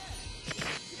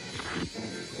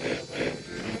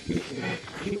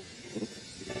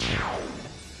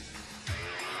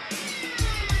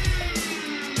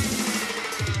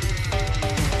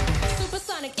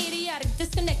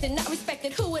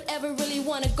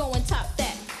go and top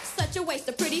that. Such a waste,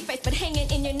 a pretty face, but hanging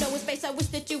in your nose space. I wish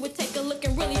that you would take a look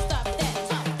and really stop that.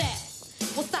 Top that.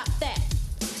 Well, stop that.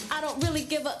 I don't really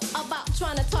give a about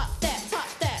trying to top that. Top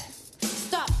that.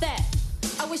 Stop that.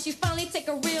 I wish you finally take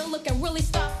a real look and really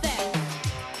stop that.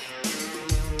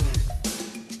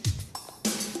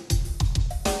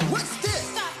 What's this?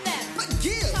 Stop that. What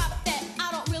gives? Top that.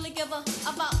 I don't really give a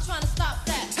about trying to stop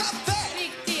that. Top that.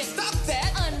 Big deal. Stop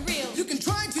that. Unreal. You can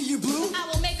try till you blue. I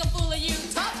will make a fool of you.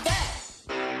 Top that.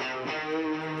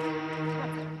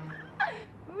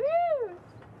 Woo!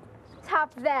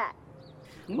 Top that.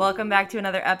 Welcome back to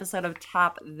another episode of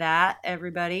Top That,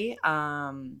 everybody.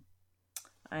 I'm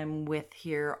with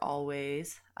here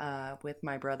always with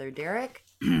my brother Derek.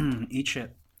 Eat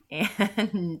shit.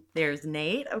 And there's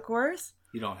Nate, of course.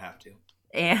 You don't have to.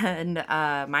 And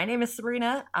my name is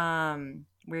Sabrina.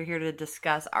 We're here to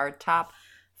discuss our top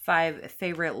 5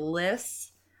 favorite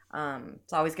lists.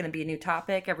 It's always going to be a new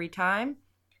topic every time.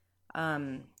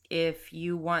 If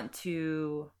you want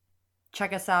to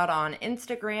check us out on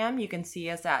Instagram, you can see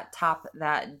us at Top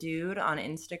That Dude on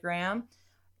Instagram.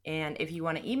 And if you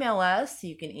want to email us,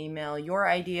 you can email your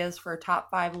ideas for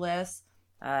top 5 lists.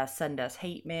 Send us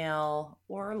hate mail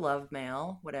or love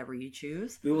mail, whatever you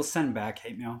choose. We will send back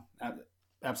hate mail.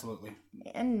 Absolutely.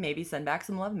 And maybe send back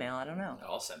some love mail. I don't know.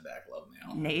 I'll send back love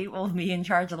mail. Nate will be in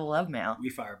charge of the love mail. We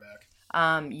fire back.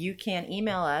 You can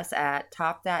email us at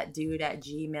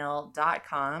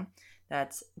topthatdude@gmail.com.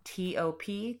 That's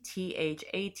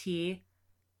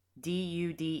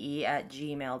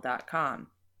topthatdude@gmail.com.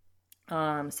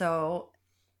 So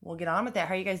we'll get on with that.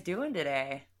 How are you guys doing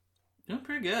today? Doing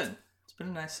pretty good. It's been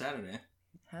a nice Saturday. It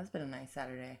has been a nice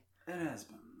Saturday. It has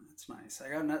been. It's nice. I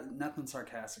got nothing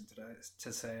sarcastic today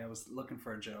to say. I was looking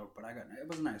for a joke, but it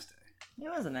was a nice day. It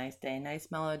was a nice day. Nice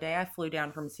mellow day. I flew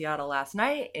down from Seattle last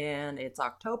night, and it's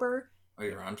October. Are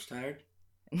your arms tired?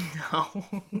 No.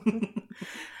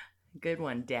 Good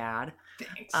one, Dad.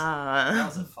 Thanks. That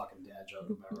was a fucking dad joke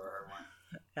if I've ever heard one.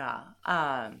 Yeah.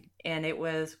 And it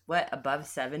was, above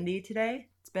 70 today?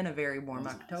 It's been a very warm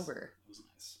Nice. October. It was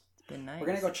nice. It's been nice. We're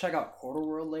going to go check out Quarter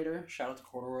World later. Shout out to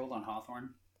Quarter World on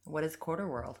Hawthorne. What is Quarter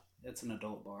World? It's an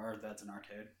adult bar that's an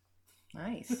arcade.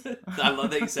 Nice. I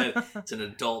love that you said it's an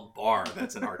adult bar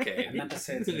that's an I arcade. meant to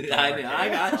say it's an adult I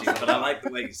arcade. got you, but I like the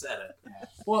way you said it. Yeah.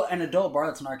 Well, an adult bar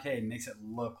that's an arcade makes it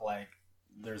look like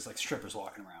there's like strippers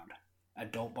walking around.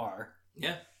 Adult bar.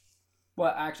 Yeah.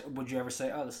 Well, actually, would you ever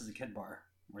say, "Oh, this is a kid bar,"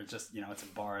 where it's just it's a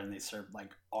bar and they serve like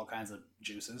all kinds of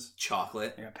juices?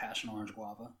 Chocolate. They got passion orange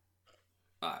guava.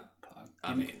 Pog.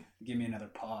 Give me another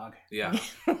pog. Yeah.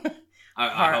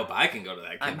 I hope I can go to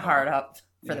that kid I'm bar. hard up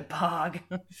for the pog.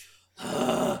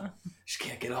 Just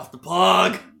can't get off the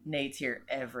pog. Nate's here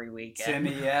every weekend.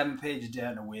 Timmy, you haven't paid your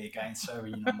debt in a week. I ain't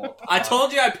serving you no more pog. I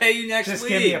told you I'd pay you next Just week.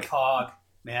 give me a pog,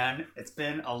 man. It's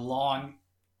been a long.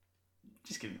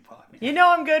 Just give me a pog, man. You know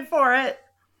I'm good for it.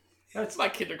 That's my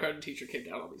kindergarten teacher came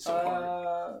down on me so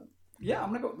hard. Yeah,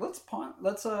 I'm gonna go. Let's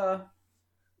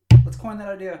coin that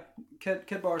idea.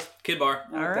 Kid bars. Kid bar.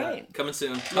 I like All that. right. Coming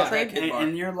soon. Yeah, Top that kid bar.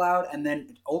 and you're loud, and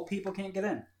then old people can't get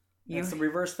in. That's the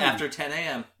reverse thing. After 10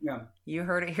 a.m. Yeah, You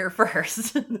heard it here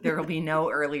first. There will be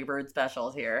no early bird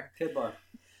specials here. kid bar.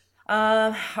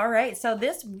 All right. So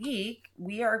this week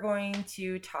we are going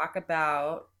to talk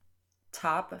about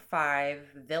top 5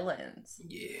 villains.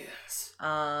 Yes.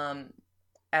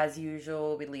 As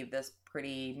usual, we leave this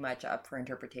pretty much up for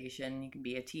interpretation. You can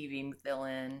be a TV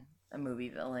villain, a movie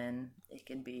villain. It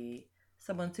can be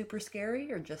someone super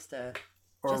scary or just a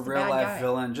Or just a a real bad life guy.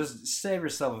 villain. Just save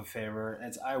yourself a favor.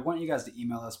 I want you guys to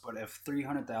email us, but if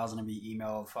 300,000 of you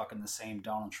email fucking the same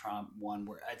Donald Trump one,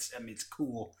 where it's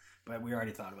cool, but we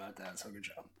already thought about that, so good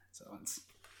job. So it's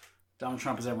Donald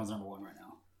Trump is everyone's number 1 right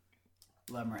now.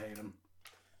 Love him or hate him.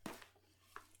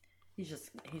 he's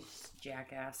just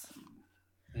jackass.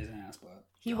 He's an ass butt.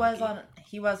 He was on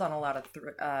a lot of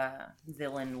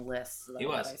villain lists He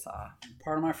was. that I saw.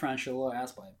 Part of my friendship, a little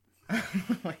ass bite.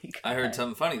 I heard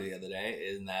something funny the other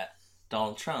day in that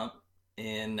Donald Trump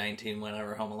in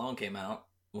whenever Home Alone came out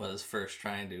was first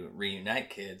trying to reunite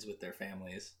kids with their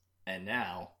families, and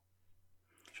now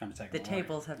Trying to take The him away.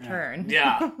 tables have Yeah. turned.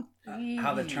 yeah.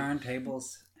 How the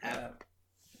turntables have.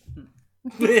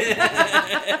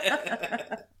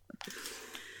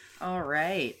 All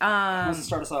right. Let's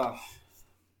start us off.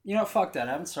 You know, fuck that.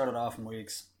 I haven't started off in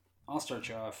weeks. I'll start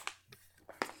you off.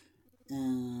 I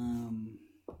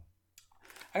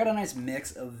got a nice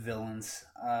mix of villains.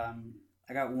 I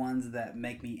got ones that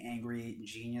make me angry,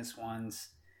 genius ones.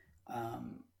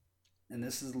 And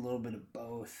this is a little bit of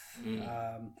both.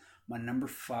 My number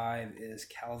 5 is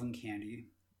Calvin Candy.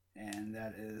 And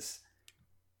that is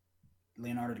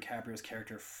Leonardo DiCaprio's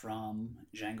character from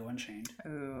Django Unchained.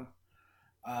 Ooh.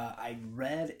 I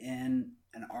read in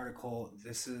an article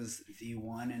this is the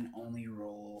one and only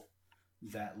role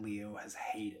that Leo has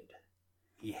hated.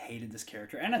 He hated this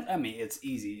character, and I mean it's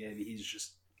easy. He's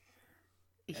just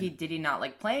Did he not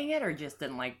like playing it, or just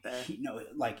didn't like the?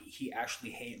 he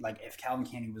actually if Calvin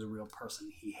Candy was a real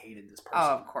person, he hated this person.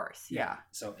 Oh, of course, yeah.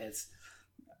 So it's,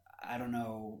 I don't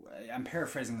know. I'm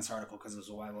paraphrasing this article because it was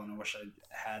a while ago, and I wish I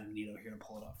had Nito here to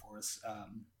pull it up for us.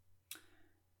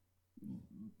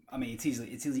 I mean, it's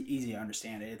easy to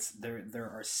understand. There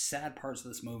are sad parts of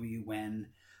this movie when,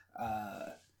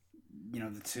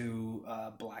 the two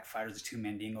black fighters, the two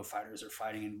Mandingo fighters, are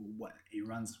fighting, and he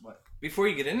runs. Before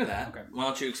you get into that, Okay. why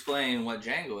don't you explain what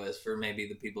Django is for maybe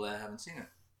the people that haven't seen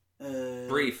it?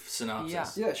 Brief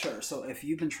synopsis. Yeah, sure. So if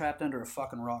you've been trapped under a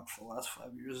fucking rock for the last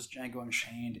 5 years, Django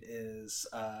Unchained is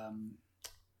a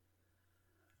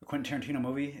Quentin Tarantino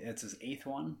movie. It's his 8th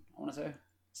one, I want to say.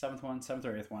 7th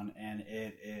or 8th one. And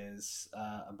it is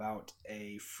about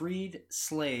a freed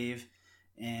slave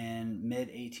in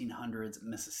mid-1800s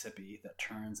Mississippi that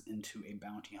turns into a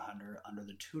bounty hunter under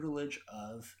the tutelage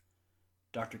of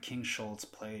Dr. King Schultz,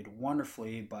 played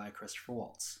wonderfully by Christopher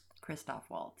Waltz. Christoph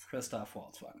Waltz.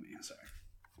 Fuck me, I'm sorry.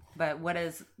 But what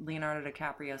is Leonardo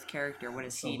DiCaprio's character? What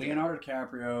does he do? Leonardo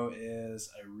DiCaprio is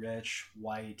a rich,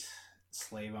 white,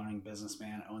 slave-owning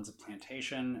businessman, owns a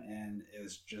plantation, and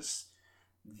is just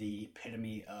the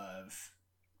epitome of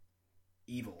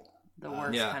evil. The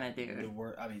worst kind of dude.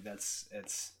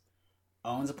 It's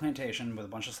owns a plantation with a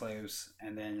bunch of slaves,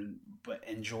 but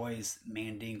enjoys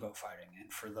Mandingo fighting.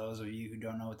 And for those of you who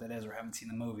don't know what that is or haven't seen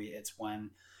the movie, it's when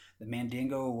the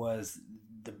Mandingo was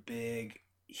the big,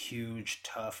 huge,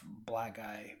 tough black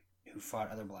guy who fought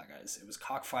other black guys. It was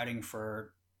cockfighting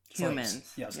for humans.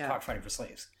 Slaves. Yeah, it was cockfighting for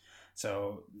slaves.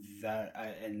 So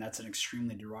that's an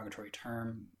extremely derogatory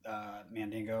term,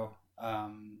 Mandingo,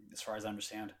 as far as I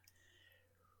understand.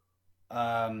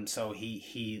 So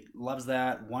he loves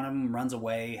that. One of them runs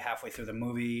away halfway through the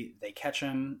movie. They catch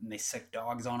him and they sick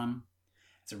dogs on him.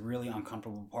 It's a really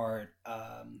uncomfortable part.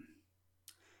 And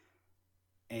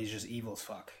he's just evil as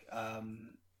fuck. I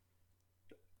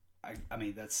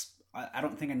mean, I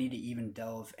don't think I need to even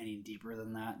delve any deeper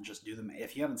than that. Just do them.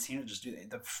 If you haven't seen it, just do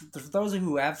it. For those of you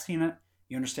who have seen it,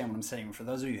 you understand what I'm saying. For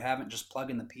those of you who haven't, just plug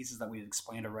in the pieces that we've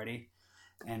explained already.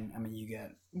 And I mean, you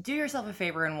get. Do yourself a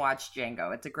favor and watch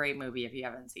Django. It's a great movie if you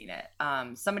haven't seen it.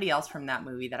 Somebody else from that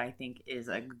movie that I think is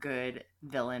a good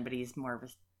villain, but he's more of a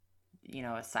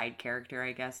side character,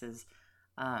 I guess, is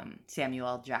Samuel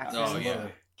L. Jackson's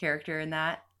character in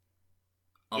that.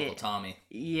 Uncle Tommy.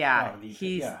 Yeah,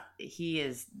 he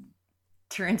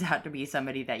turns out to be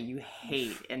somebody that you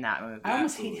hate in that movie. I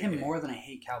almost hate him more than I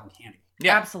hate Calvin Candy.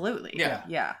 Yeah, absolutely.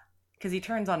 Yeah, because he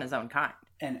turns on his own kind.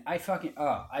 And I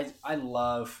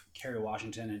love Kerry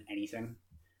Washington in anything,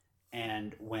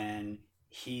 and when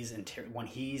because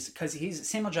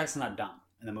Samuel Jackson's not dumb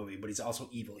in the movie, but he's also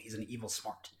evil. He's an evil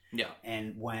smart. Yeah.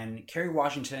 And when Kerry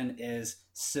Washington is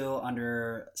still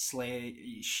under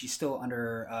she's still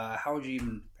under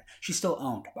she's still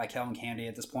owned by Calvin Candy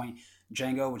at this point.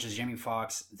 Django, which is Jamie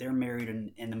Foxx, they're married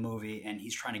in the movie, and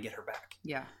he's trying to get her back.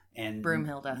 Yeah. And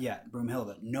Broomhilda. Yeah,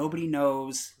 Broomhilda. Nobody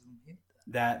knows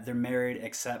that they're married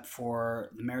except for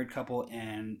the married couple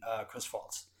and Chris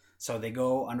Waltz. So they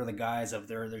go under the guise of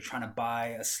they're trying to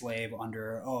buy a slave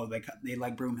under they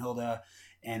like Broomhilda,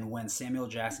 and when Samuel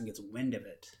Jackson gets wind of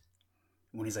it,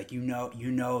 when he's like you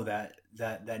know that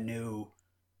new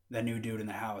dude in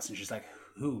the house, and she's like,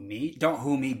 who, me? Don't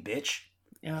who me, bitch.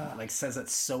 Like says that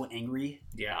so angry.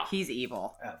 Yeah, he's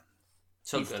evil.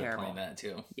 So he's good terrible. at playing that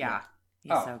too. Yeah,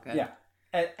 he's so good. Yeah.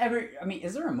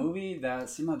 Is there a movie that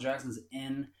Samuel Jackson's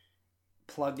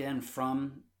plugged in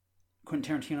from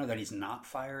Quentin Tarantino that he's not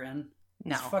fire in?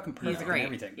 No, he's fucking perfect. He's great. In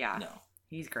everything. Yeah, no,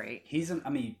 he's great. He's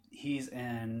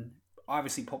in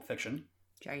obviously Pulp Fiction.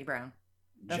 Jackie Brown.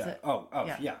 That's it.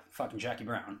 Yeah, fucking Jackie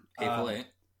Brown.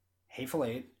 Hateful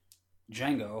Eight.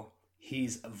 Django.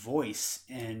 He's a voice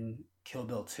in Kill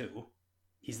Bill 2.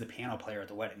 He's the piano player at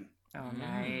the wedding. Oh,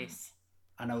 nice.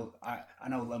 I know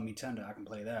Love Me Tender, I can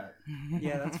play that.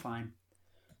 Yeah, that's fine.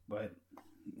 But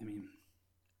I mean,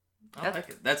 I like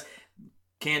it.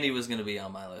 Candy was going to be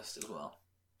on my list as well.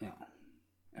 Yeah.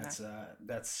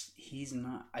 He's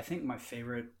not. I think my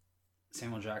favorite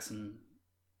Samuel Jackson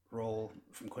role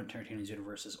from Quentin Tarantino's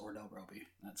universe is Ordell Roby.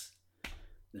 That's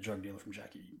the drug dealer from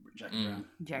Jackie Brown.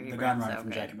 Jackie the Brown. gun runner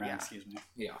from Jackie Brown, yeah. excuse me.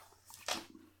 Yeah.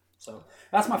 So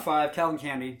that's my 5. Calvin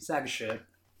Candy, sack of shit.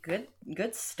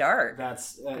 Good start.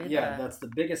 That's that's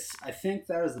the biggest. I think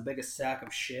that is the biggest sack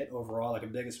of shit overall, like the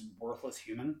biggest worthless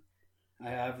human. I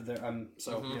have there.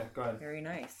 Yeah, go ahead. Very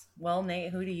nice. Well,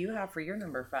 Nate, who do you have for your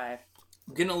number 5?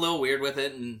 I'm getting a little weird with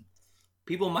it, and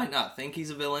people might not think he's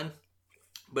a villain,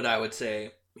 but I would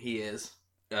say he is.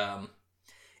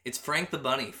 It's Frank the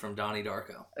Bunny from Donnie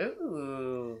Darko.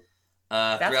 Ooh.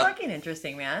 That's fucking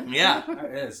interesting, man. Yeah.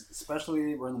 It is.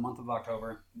 Especially we're in the month of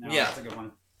October. No, Yeah. That's a good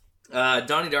one.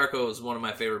 Donnie Darko is one of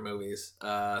my favorite movies.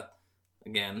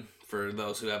 Again, for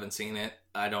those who haven't seen it,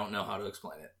 I don't know how to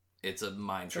explain it. It's a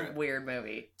mind It's trip. a weird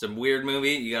movie. It's a weird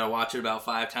movie. You gotta watch it about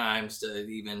 5 times to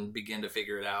even begin to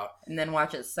figure it out. And then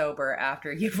watch it sober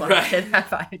after you've watched it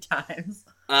 5 times.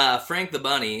 Frank the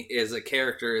Bunny is a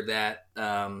character that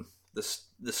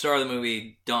the star of the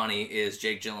movie, Donnie, is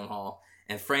Jake Gyllenhaal.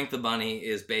 And Frank the Bunny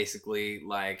is basically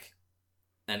like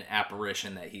an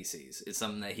apparition that he sees. It's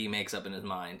something that he makes up in his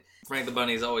mind. Frank the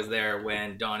Bunny is always there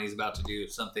when Donnie's about to do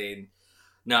something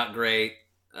not great.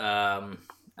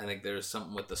 I think there's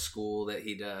something with the school that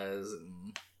he does,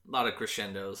 and a lot of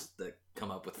crescendos that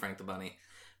come up with Frank the Bunny.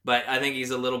 But I think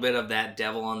he's a little bit of that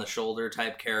devil on the shoulder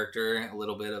type character, a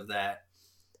little bit of that,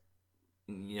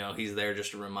 he's there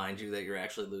just to remind you that you're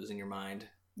actually losing your mind.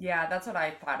 Yeah, that's what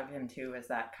I thought of him too, is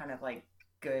that kind of like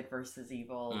good versus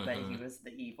evil, but he was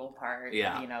the evil part.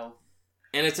 Yeah.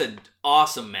 And it's an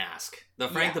awesome mask. The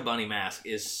Frank the Bunny mask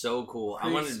is so cool. I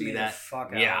wanted to be that.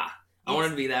 Yeah. I wanted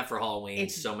to be that for Halloween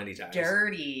so many times.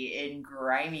 Dirty and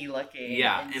grimy looking.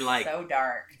 Yeah, and like so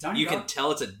dark. You can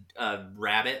tell it's a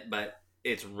rabbit, but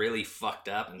it's really fucked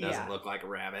up and doesn't look like a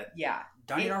rabbit. Yeah.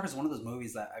 Donnie Darko is one of those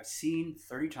movies that I've seen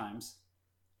 30 times,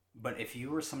 but if you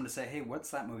were someone to say, hey,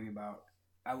 what's that movie about?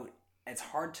 It's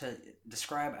hard to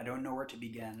describe. I don't know where to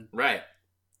begin. Right.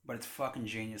 But it's fucking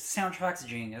genius. Soundtrack's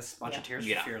genius. Bunch of Tears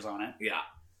for Fears on it. Yeah.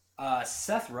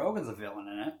 Seth Seth Rogen's a villain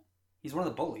in it. He's one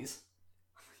of the bullies.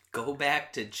 Go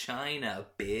back to China,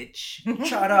 bitch.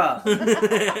 Shut up.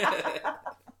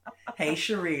 Hey,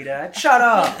 Sharita. Shut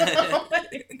up.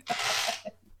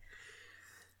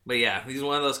 But yeah, he's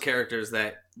one of those characters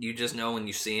that you just know when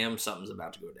you see him, something's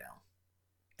about to go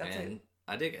down.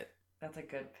 I dig it. That's a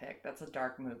good pick. That's a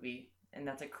dark movie, and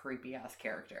that's a creepy ass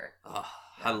character. Oh,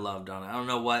 I love Donnie. I don't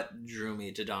know what drew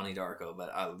me to Donnie Darko, but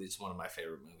it's one of my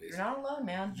favorite movies. You're not alone,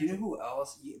 man. You know who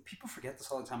else? People forget this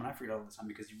all the time, and I forget all the time,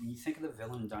 because when you think of the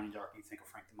villain in Donnie Darko, you think of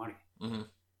Frank the Bunny.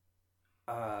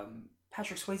 Mm-hmm.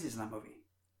 Patrick Swayze's in that movie.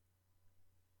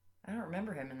 I don't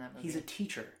remember him in that movie. He's a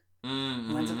teacher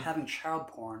who who ends up having child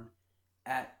porn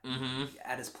at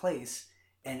his place,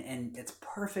 and it's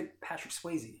perfect Patrick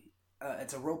Swayze.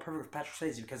 It's a real perfect Patrick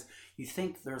Swayze, because you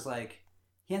think there's like,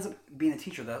 he ends up being a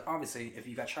teacher that obviously if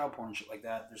you got child porn and shit like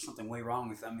that, there's something way wrong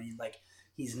with him. And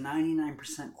he's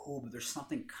 99% cool, but there's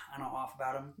something kind of off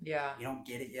about him. Yeah. You don't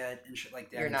get it yet and shit like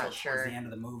that. You're not until sure. Towards the end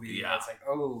of the movie. Yeah. It's like,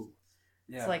 oh.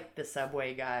 Yeah. It's like the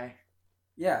Subway guy.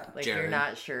 Yeah. Like, Jared. You're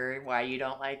not sure why you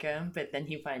don't like him, but then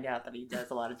you find out that he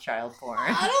does a lot of child porn.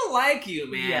 I don't like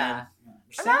you, man. Yeah.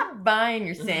 I'm not buying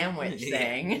your sandwich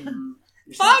thing.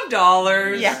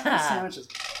 $5. Yeah. Sandwiches.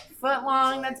 Foot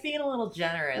long, that's being a little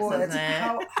generous, Well, isn't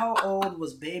it? how old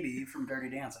was Baby from Dirty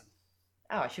Dancing?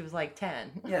 Oh, she was like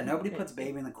 10. Yeah, nobody puts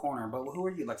Baby in the corner, but who are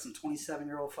you? Like some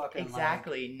 27-year-old fucking...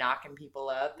 Exactly. Knocking people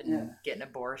up and getting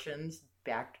abortions.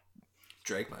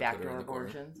 Drake might put her Backdoor in the corner.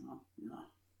 abortions. No.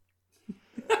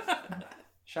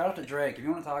 Shout out to Drake. If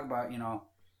you want to talk about,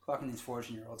 fucking these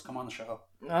 14-year-olds, come on the show.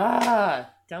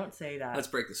 Don't say that. Let's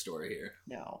break the story here.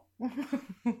 No.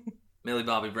 Millie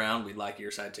Bobby Brown, we'd like your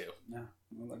side too. Yeah,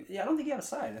 I don't think you have a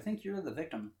side. I think you're the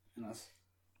victim in this.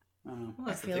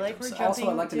 I feel like we're jumping. Also,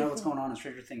 I'd like to know what's going on in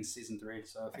Stranger Things season 3.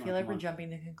 So I feel like we're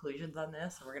jumping to conclusions on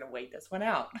this, and we're gonna wait this one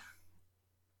out.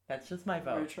 That's just my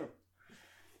vote. Very true.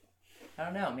 I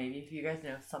don't know. Maybe if you guys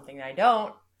know something I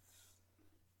don't.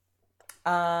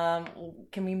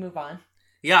 Can we move on?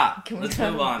 Yeah, Can we let's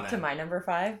come move on to then. my number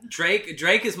 5?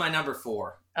 Drake is my number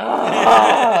 4.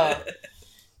 Oh,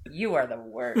 you are the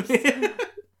worst.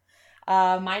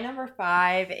 My number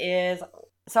 5 is,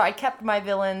 so I kept my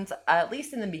villains, at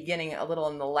least in the beginning, a little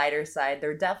on the lighter side.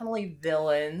 They're definitely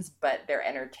villains, but they're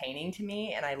entertaining to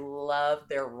me, and I love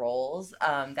their roles.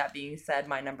 That being said,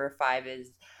 my number 5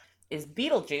 is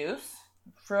Beetlejuice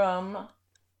from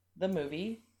the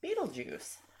movie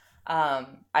Beetlejuice.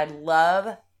 I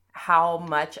love how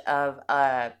much of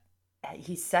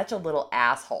he's such a little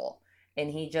asshole, and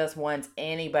he just wants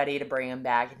anybody to bring him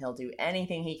back, and he'll do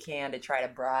anything he can to try to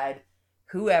bribe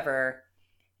whoever.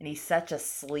 And he's such a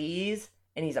sleaze,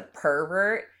 and he's a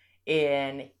pervert,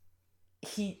 and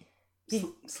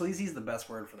sleazy's the best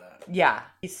word for that. Yeah,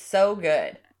 he's so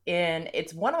good, and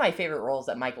it's one of my favorite roles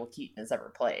that Michael Keaton has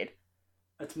ever played.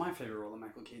 It's my favorite role that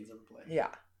Michael Keaton's ever played. Yeah,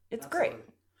 it's Absolutely. great.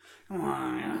 Come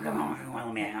on,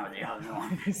 let me out the other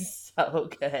one. So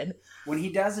good. When he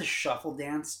does his shuffle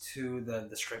dance to the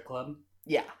strip club.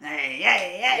 Yeah. Hey.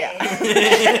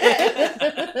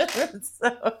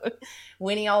 So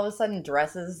when he all of a sudden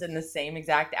dresses in the same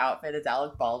exact outfit as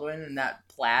Alec Baldwin in that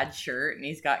plaid shirt, and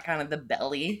he's got kind of the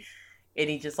belly, and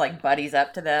he just like buddies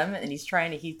up to them, and he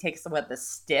takes the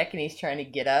stick, and he's trying to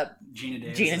get up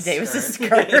Gina Davis's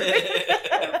skirt.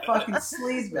 That fucking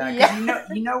sleazebag. Yeah.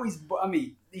 You know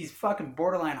he's fucking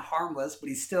borderline harmless, but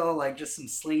he's still like just some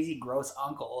sleazy, gross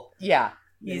uncle. Yeah.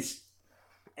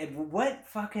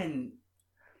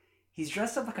 He's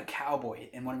dressed up like a cowboy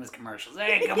in one of his commercials.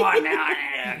 Hey, come on now.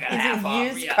 I got half He's off a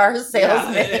for used ya. car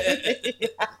salesman.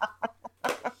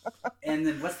 And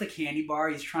then what's the candy bar?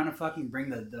 He's trying to fucking bring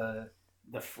the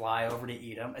fly over to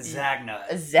eat him. A Zagnut.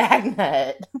 A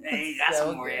Zagnut. Hey, got So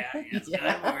some more, good. yeah. Got some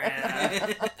Yeah. more,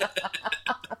 yeah.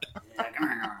 Come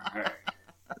here.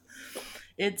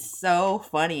 It's so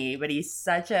funny, but he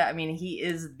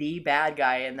is the bad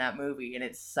guy in that movie, and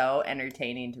it's so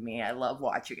entertaining to me. I love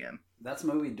watching him. That's a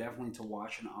movie definitely to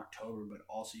watch in October, but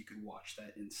also you could watch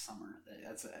that in summer.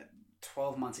 That's a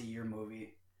 12 months a year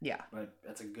movie. Yeah. But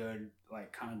that's a good,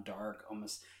 like, kind of dark,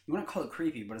 almost, you want to call it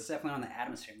creepy, but it's definitely on the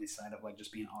Addams Family side of, like,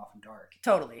 just being off and dark.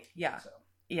 Totally. Yeah. So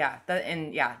Yeah.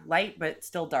 Light, but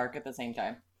still dark at the same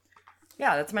time.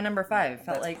 Yeah, that's my number 5.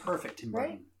 Felt that's like perfect Tim Burton.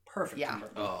 right? Perfect Yeah. Tim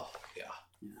Burton. Oh, yeah.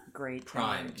 great.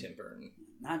 Prime Tim Burton.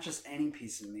 Not just any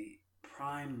piece of meat.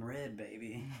 Prime rib,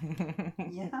 baby.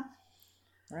 Yeah.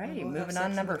 Right. We'll have Moving sex on,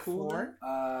 in the number cooler.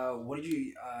 4. What did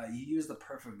you use the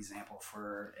perfect example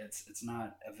for it's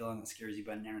not a villain that scares you,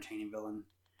 but an entertaining villain.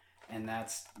 And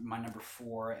that's my number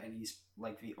 4, and he's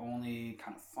like the only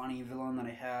kind of funny villain that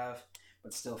I have,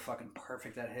 but still fucking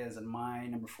perfect at his. And my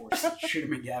number 4 is Shooter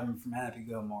McGavin from Happy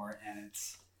Gilmore, and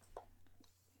it's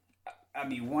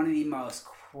one of the most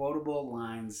quotable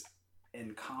lines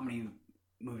in comedy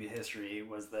movie history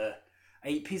was I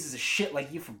eat pieces of shit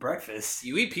like you for breakfast.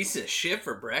 You eat pieces of shit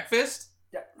for breakfast?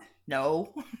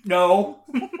 No. No.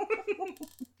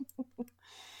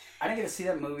 I didn't get to see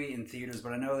that movie in theaters,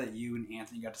 but I know that you and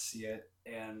Anthony got to see it,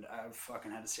 and I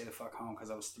fucking had to stay the fuck home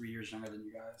because I was 3 years younger than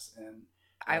you guys. And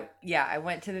I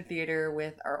went to the theater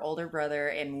with our older brother,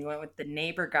 and we went with the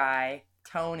neighbor guy,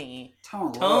 Tony.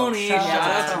 Tony, Shout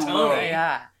shout out to Tony.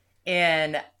 Yeah.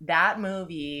 And that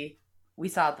movie we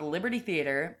saw at the Liberty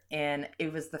Theater, and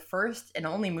it was the first and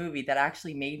only movie that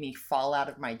actually made me fall out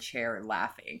of my chair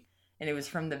laughing. And it was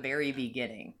from the very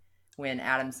beginning when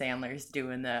Adam Sandler's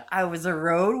doing I was a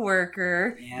road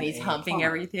worker, and he's humping plumber.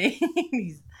 everything.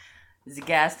 He's a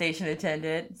gas station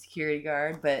attendant, security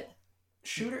guard, but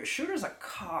Shooter's a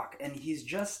cock, and he's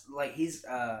just like he's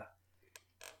a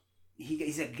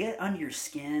get under your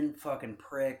skin fucking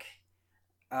prick.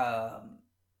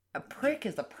 a prick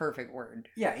is the perfect word.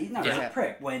 Yeah, he's a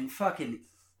prick. When fucking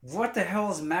what the hell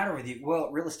is the matter with you?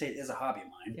 Well, real estate is a hobby of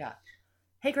mine. Yeah.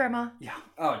 Hey, Grandma. Yeah.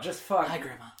 Oh, just fuck. Hi,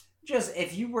 Grandma. Just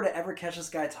if you were to ever catch this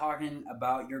guy talking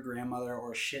about your grandmother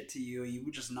or shit to you, you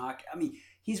would just knock. I mean,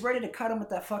 he's ready to cut him with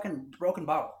that fucking broken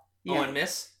bottle. Yeah. Oh, and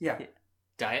Miss? Yeah.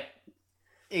 Diet?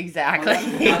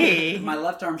 Exactly. My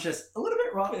left arm's just a little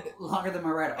bit longer than my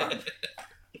right arm.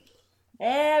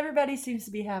 Everybody seems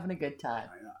to be having a good time.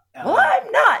 Oh, Well,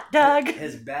 I'm not, Doug.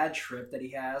 His bad trip that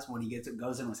he has when he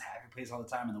goes in his happy place all the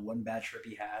time, and the one bad trip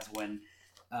he has when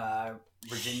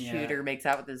Virginia Shooter makes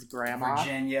out with his grandma.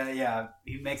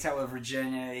 he makes out with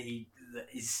Virginia.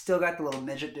 He's still got the little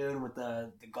midget dude with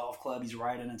the golf club he's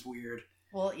riding. It's weird.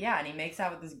 Well, yeah, and he makes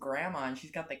out with his grandma, and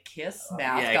she's got the kiss Oh,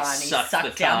 mask yeah, he on. And he sucks sucks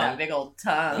the down tongue. that big old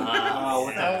tongue. Oh,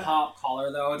 with So- the pop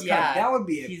collar though, it's Yeah, that would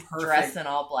be a he's perfect. dressed in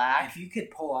all black. If you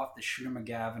could pull off the Shooter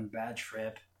McGavin bad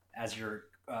trip as your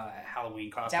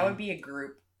Halloween costume, That would be a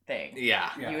group thing. Yeah.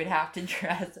 Yeah. You would have to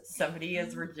dress somebody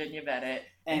as Virginia Bennett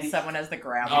and And- someone as the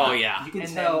grandma. Oh, yeah. You can And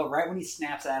tell right when he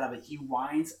snaps out of it, he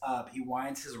winds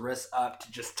his wrists up to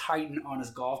just tighten on his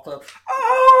golf club.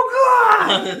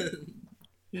 Oh god!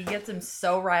 He gets him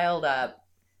so riled up.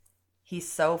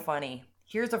 He's so funny.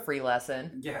 Here's a free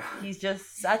lesson. Yeah. He's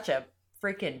just such a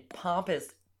freaking pompous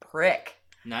prick.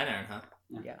 9 iron, huh?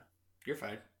 Yeah. You're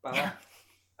fine. Yeah.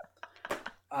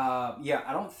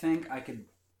 I don't think I could.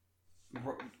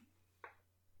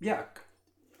 Yeah.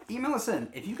 Email us in.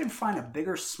 If you can find a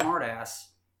bigger smartass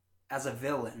as a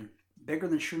villain, bigger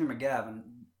than Shooter McGavin,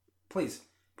 please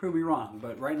prove me wrong.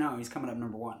 But right now, he's coming up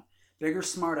number 1. Bigger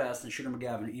smartass than Shooter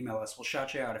McGavin. Email us. We'll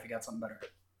shout you out if you got something better.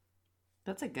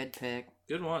 That's a good pick.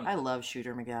 Good one. I love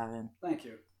Shooter McGavin. Thank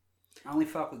you. I only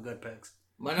fuck with good picks.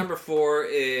 My number 4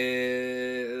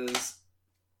 is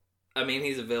I mean,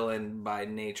 he's a villain by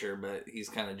nature, but he's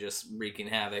kind of just wreaking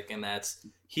havoc, and that's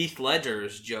Heath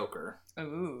Ledger's Joker,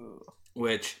 Ooh.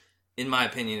 which, in my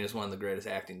opinion, is one of the greatest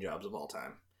acting jobs of all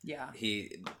time. Yeah.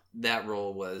 That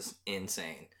role was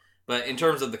insane. But in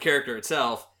terms of the character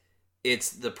itself,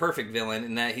 it's the perfect villain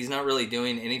in that he's not really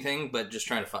doing anything but just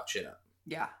trying to fuck shit up.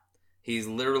 Yeah. He's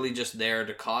literally just there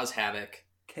to cause havoc.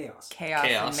 Chaos. Chaos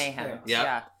and mayhem. Chaos. Yep.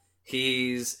 Yeah.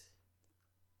 He's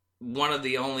one of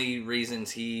the only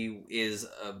reasons he is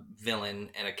a villain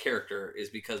and a character is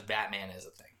because Batman is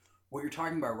a thing. What you're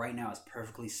talking about right now is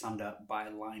perfectly summed up by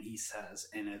a line he says,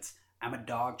 and it's, "I'm a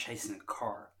dog chasing a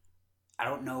car. I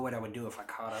don't know what I would do if I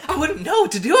caught up." I wouldn't know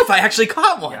what to do if I actually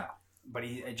caught one. Yeah, but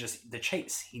the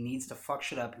chase. He needs to fuck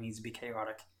shit up. He needs to be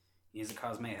chaotic. He needs to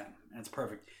cause mayhem, and it's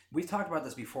perfect. We've talked about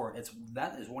this before.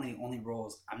 That is one of the only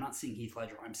roles I'm not seeing Heath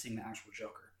Ledger. I'm seeing the actual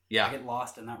Joker. Yeah. I get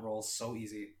lost in that role so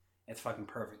easy. It's fucking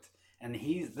perfect. And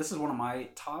this is one of my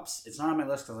tops. It's not on my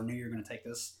list because I knew you were going to take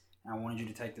this, and I wanted you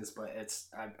to take this. But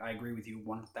I agree with you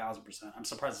 1,000%. I'm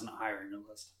surprised it's not higher in your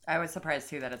list. I was surprised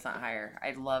too that it's not higher.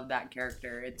 I love that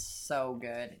character. It's so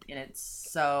good, and it's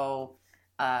so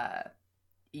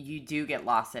you do get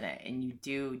lost in it, and you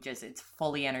do just it's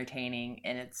fully entertaining,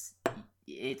 and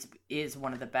it is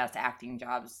one of the best acting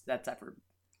jobs that's ever,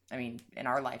 I mean, in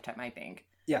our lifetime, I think.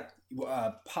 Yeah,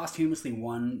 posthumously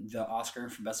won the Oscar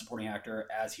for Best Supporting Actor,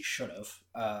 as he should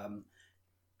have.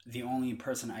 The only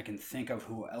person I can think of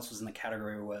who else was in the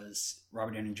category was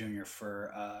Robert Downey Jr.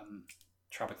 for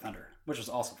Tropic Thunder, which was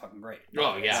also fucking great.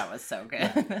 Oh, yeah. That was so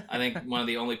good. I think one of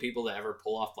the only people to ever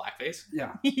pull off blackface.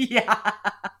 Yeah. Yeah.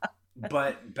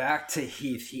 But back to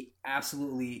Heath,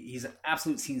 he's an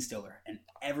absolute scene stealer. And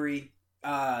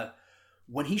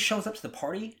when he shows up to the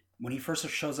party, when he first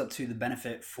shows up to the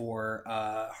benefit for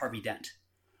Harvey Dent,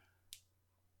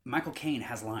 Michael Caine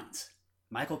has lines.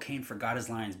 Michael Caine forgot his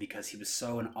lines because he was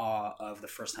so in awe of the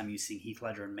first time you see Heath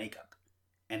Ledger in makeup,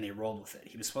 and they rolled with it.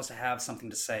 He was supposed to have something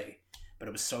to say, but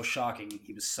it was so shocking.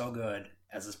 He was so good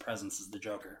as his presence as the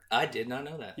Joker. I did not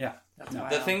know that. Yeah. That's No.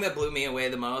 wild. The thing that blew me away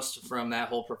the most from that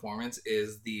whole performance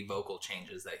is the vocal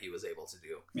changes that he was able to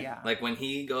do. Yeah. Like when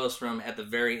he goes from, at the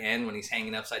very end, when he's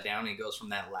hanging upside down, he goes from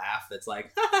that laugh that's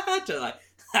like, to like,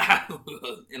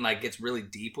 and like gets really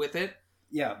deep with it.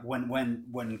 Yeah,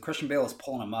 when Christian Bale is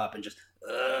pulling him up and just,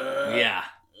 Yeah.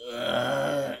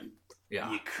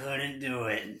 you couldn't do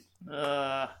it.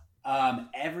 Ugh.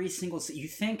 Every single you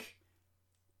think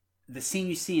the scene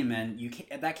you see him in,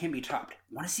 that can't be topped.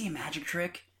 Want to see a magic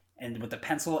trick? And with the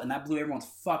pencil, and that blew everyone's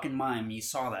fucking mind when you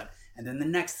saw that. And then the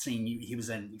next scene he was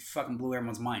in, he fucking blew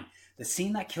everyone's mind. The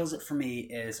scene that kills it for me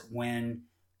is when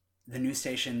the news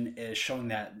station is showing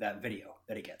that video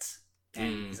that he gets.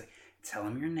 And he's like, "Tell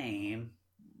him your name,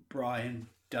 Brian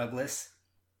Douglas.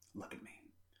 Look at me.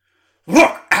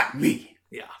 Look at me."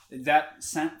 Yeah. That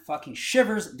sent fucking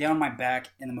shivers down my back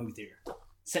in the movie theater.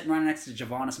 Sitting right next to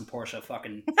Javonis and Portia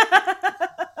fucking...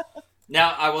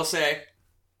 Now, I will say,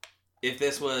 if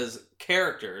this was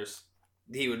characters,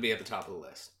 he would be at the top of the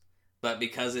list. But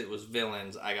because it was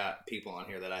villains, I got people on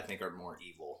here that I think are more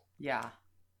evil. Yeah.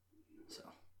 So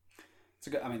It's a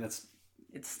good... I mean, that's...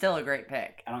 It's still a great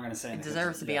pick. I'm not going to say It anything.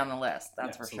 deserves to be on the list.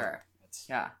 That's for absolutely. sure. It's-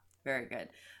 Yeah. Very good.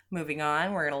 Moving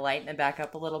on, we're going to lighten it back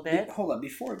up a little bit. Hold up.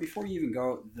 Before you even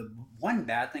go, the one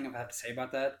bad thing I have to say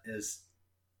about that is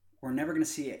we're never going to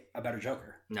see a better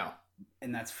Joker. no.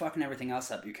 And that's fucking everything else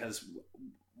up because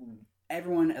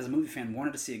everyone, as a movie fan,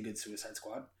 wanted to see a good Suicide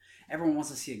Squad. Everyone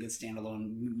wants to see a good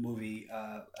standalone movie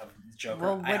of Joker.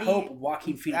 Well, I hope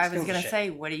Joaquin Phoenix I was kills the going to shit. say,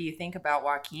 what do you think about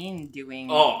Joaquin doing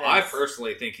Oh, this? I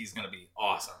personally think he's going to be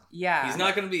awesome. Yeah. He's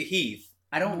not going to be Heath.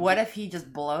 I don't... What if he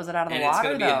just blows it out of the And it's water,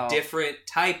 going to though? be a different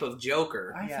type of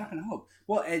Joker. I Yeah. fucking hope.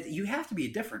 Well, you have to be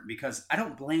different because I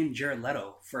don't blame Jared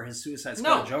Leto for his Suicide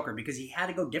Squad No. Joker because he had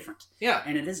to go different. Yeah.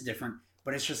 And it is different,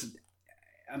 but it's just,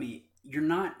 I mean, you're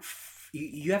not,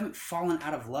 you haven't fallen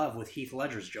out of love with Heath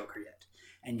Ledger's Joker yet.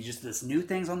 And you just, this new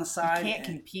things on the You side. can't and-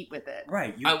 compete with it.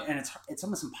 Right. And it's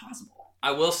almost impossible.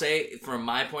 I will say, from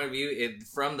my point of view,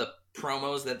 from the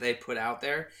promos that they put out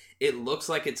there, it looks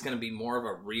like it's going to be more of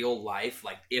a real life,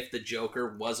 like if the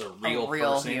Joker was a real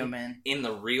person human. in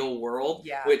the real world.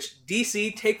 Yeah. Which,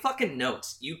 DC, take fucking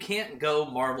notes. You can't go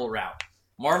Marvel route.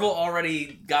 Marvel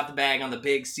already got the bag on the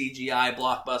big CGI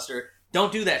blockbuster.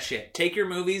 Don't do that shit. Take your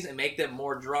movies and make them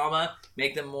more drama.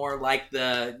 Make them more like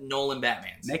the Nolan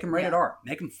Batmans. Make him rated R.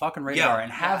 Make him fucking rated Yeah. R.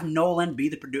 And have Nolan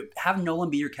be have Nolan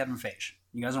be your Kevin Feige.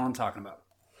 You guys know what I'm talking about.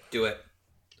 Do it.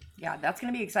 Yeah, that's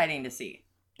going to be exciting to see.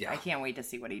 Yeah. I can't wait to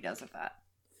see what he does with that.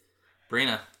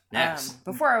 Brina, next.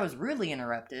 Before I was rudely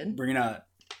interrupted, Bring it on.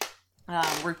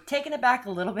 we're taking it back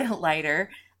a little bit lighter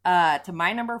to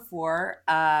my number 4.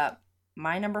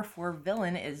 my number 4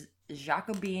 villain is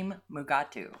Jacobim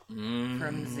Mugatu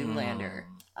from Zoolander.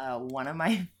 One of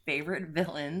my favorite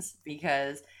villains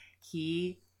because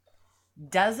he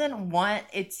doesn't want,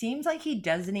 it seems like he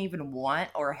doesn't even want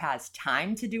or has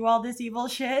time to do all this evil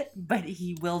shit, but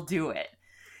he will do it.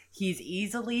 He's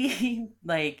easily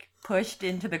like pushed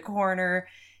into the corner.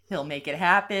 He'll make it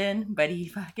happen, but he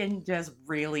fucking just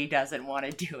really doesn't want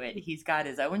to do it. He's got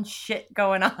his own shit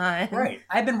going on. Right.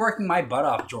 I've been working my butt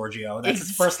off, Giorgio. That's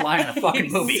his first line in the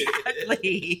fucking movie.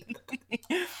 Exactly.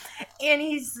 And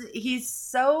he's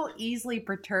so easily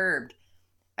perturbed.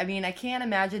 I mean, I can't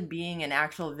imagine being an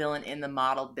actual villain in the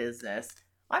model business.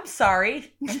 I'm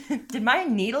sorry. Did my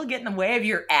needle get in the way of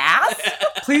your ass?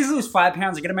 Please lose 5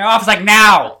 pounds and get in my office like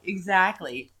now.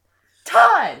 Exactly.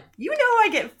 Todd, you know I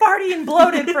get farty and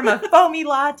bloated from a foamy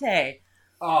latte.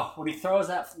 Oh, when he throws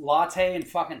that latte in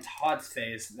fucking Todd's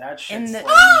face, that shit's And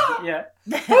yeah.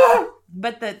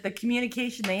 But the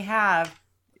communication they have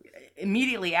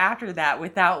immediately after that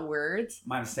without words,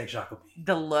 My mistake, Jacoby.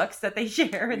 the looks that they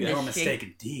share and Your the mistake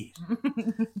indeed.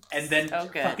 And then So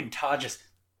good. fucking Todd just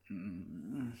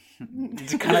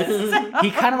he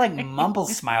kind of like mumble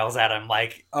smiles at him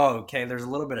like, oh, okay, there's a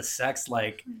little bit of sex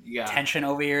like Yeah. tension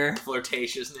over here.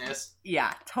 Flirtatiousness.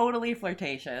 Yeah, totally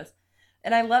flirtatious.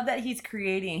 And I love that he's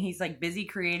like busy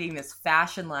creating this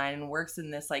fashion line and works in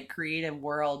this like creative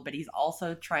world, but he's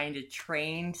also trying to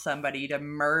train somebody to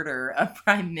murder a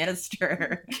prime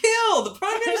minister. Kill the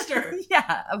prime minister.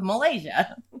 Yeah, of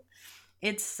Malaysia.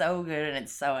 It's so good and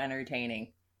it's so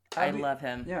entertaining. I love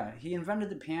him. Yeah, he invented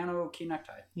the piano key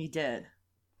necktie. He did.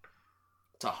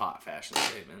 It's a hot fashion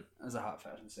statement. That was a hot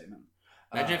fashion statement.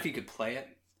 Imagine if you could play it.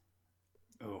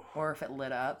 Oh. Or if it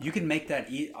lit up. You can make that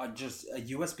just a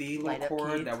USB Light little up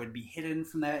cord keys. that would be hidden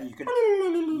from that. You could,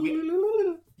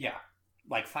 yeah,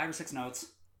 like 5 or 6 notes,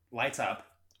 lights up.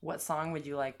 What song would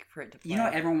you like for it to play? You know,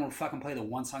 everyone will fucking play the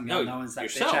one song y'all No, know is that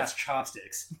yourself. bitch ass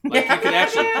chopsticks. Like you could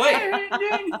actually play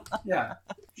it. Yeah,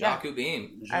 Jaku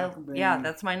Beam. Yeah,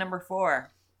 that's my number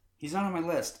 4. He's not on my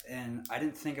list, and I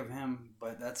didn't think of him,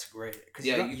 but that's great because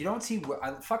Yeah, you don't see.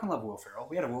 I fucking love Will Ferrell.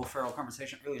 We had a Will Ferrell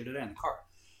conversation earlier today in the car.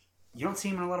 You don't see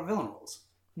him in a lot of villain roles.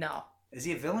 No. Is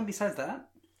he a villain besides that?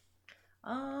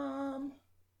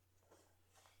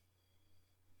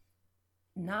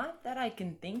 Not that I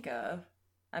can think of.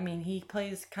 I mean, he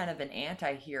plays kind of an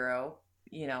anti-hero,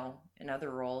 you know, in other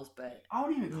roles, but I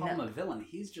wouldn't even call No. him a villain.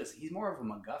 He's more of a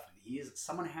MacGuffin.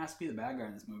 Someone has to be the bad guy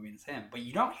in this movie, and it's him. But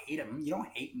you don't hate him. You don't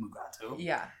hate Mugatu.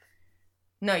 yeah.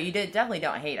 No, you definitely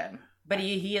don't hate him. But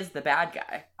he is the bad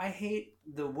guy. I hate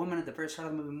the woman at the first part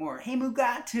of the movie more. Hey,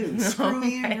 Mugatu, screw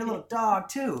you and your little dog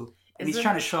too. And he's Isn't-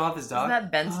 trying to show off his dog. Isn't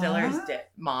that Ben Stiller's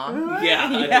mom? Yeah, I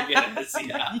think it is.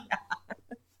 Yeah.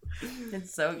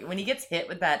 It's so when he gets hit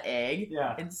with that egg.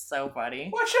 Yeah. It's so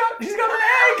funny. Watch out! He's got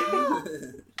an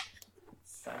egg.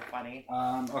 So funny.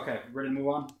 Okay, ready to move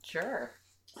on? Sure.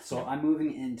 So I'm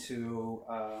moving into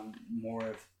more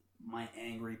of my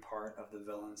angry part of the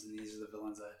villains, and these are the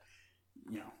villains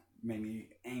that made me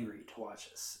angry to watch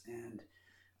this. And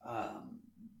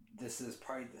this is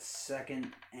probably the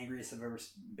second angriest I've ever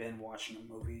been watching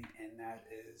a movie, and that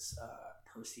is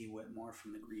Percy Whitmore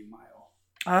from The Green Mile.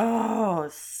 Oh,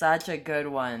 such a good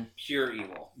one. Pure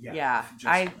evil. Yeah,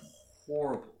 just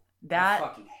horrible. I that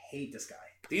fucking hate this guy.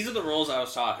 These are the roles I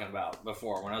was talking about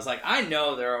before when I was like, I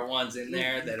know there are ones in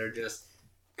there that are just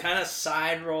kind of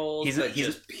side roles, but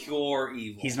just pure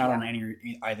evil. He's not on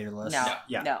either list. No,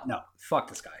 Yeah. no. Fuck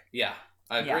this guy. Yeah,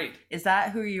 I agreed. Is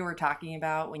that who you were talking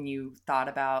about when you thought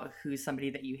about who's somebody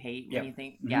that you hate when Yep. you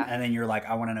think? Mhm. Yeah. And then you're like,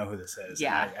 I want to know who this is.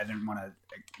 Yeah. And I didn't want to,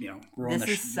 ruin This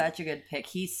the is such a good pick.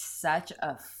 He's such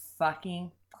a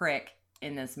fucking prick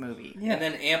in this movie. Yeah. And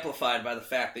then amplified by the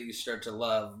fact that you start to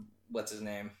love, what's his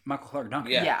name? Michael Clark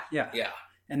Duncan. Yeah. Yeah.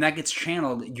 And that gets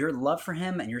channeled, your love for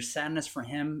him and your sadness for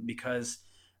him, because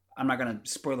I'm not going to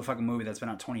spoil the fucking movie that's been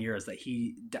out 20 years, that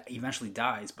he eventually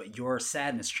dies, but your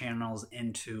sadness channels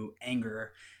into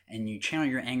anger, and you channel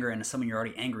your anger into someone you're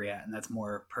already angry at, and that's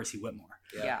more Percy Whitmore.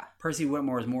 Yeah. Percy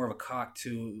Whitmore is more of a cock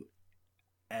to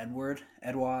Edouard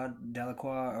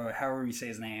Delacroix, or however you say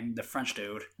his name, the French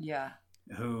dude Yeah.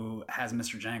 who has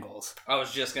Mr. Jangles. I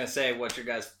was just going to say, what's your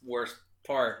guys' worst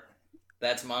part?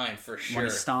 That's mine for sure. When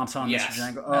he stomps on Yes. Mr.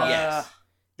 Jangles. Oh, Yes.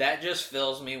 That just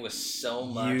fills me with so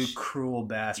much. you cruel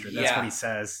bastard. That's Yeah. what he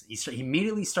says. He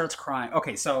immediately starts crying.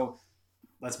 Okay, so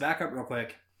let's back up real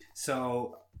quick.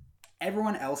 So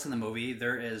everyone else in the movie,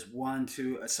 there is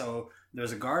so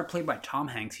there's a guard played by Tom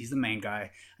Hanks. He's the main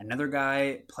guy. Another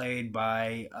guy played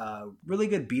by a really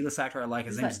good B-list actor I like.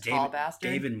 His Is name is that tall bastard?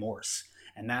 David Morse.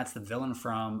 and that's the villain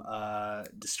from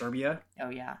Disturbia. Oh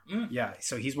yeah. Yeah,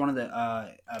 so he's one of the,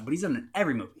 but he's in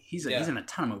every movie. He's in a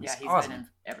ton of movies. Yeah, he's awesome. been in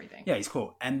everything. Yeah, he's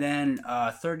cool. And then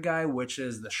third guy, which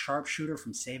is the sharpshooter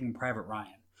from Saving Private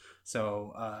Ryan.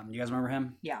 So you guys remember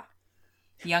him? Yeah.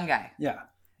 Young guy. Yeah.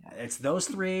 It's those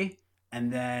three,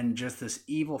 and then just this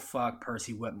evil fuck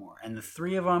Percy Whitmore. And the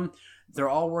three of them, they're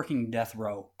all working death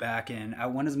row back in,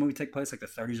 when does the movie take place? Like the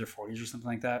 30s or 40s or something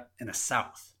like that? In the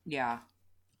South. Yeah.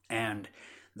 And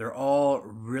they're all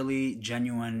really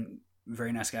genuine,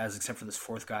 very nice guys, except for this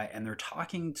fourth guy. And they're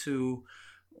talking to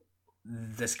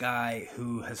this guy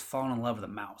who has fallen in love with a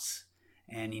mouse.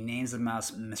 And he names the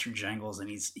mouse Mr. Jangles, and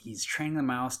he's training the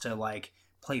mouse to like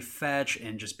play fetch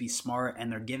and just be smart.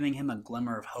 And they're giving him a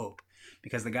glimmer of hope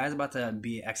because the guy's about to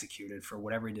be executed for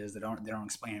whatever he does. They don't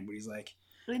explain it, but he's like,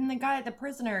 And the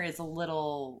prisoner is a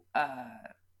little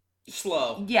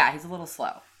Slow. Yeah, he's a little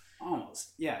slow.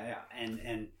 almost, yeah.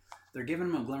 And they're giving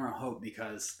him a glimmer of hope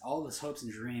because all of his hopes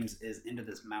and dreams is into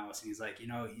this mouse. And he's like,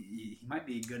 he might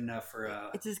be good enough for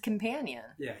It's his companion.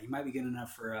 yeah, he might be good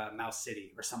enough for Mouse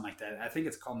City or something like that. I think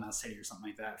it's called Mouse City or something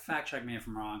like that. Fact check me if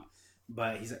I'm wrong.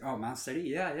 But he's like, oh, Mouse City?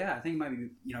 Yeah, I think he might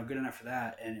be, good enough for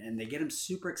that. And they get him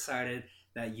super excited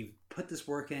that you've put this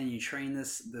work in, you train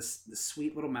this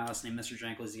sweet little mouse named Mr.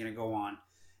 Jangles. He's going to go on.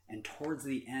 And towards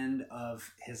the end of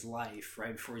his life,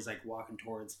 right before he's like walking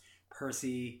towards,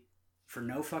 Percy, for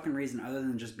no fucking reason other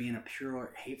than just being a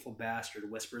pure hateful bastard,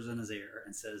 whispers in his ear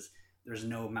and says, there's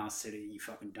no Mouse City, you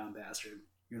fucking dumb bastard.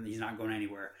 He's not going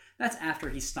anywhere. That's after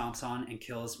he stomps on and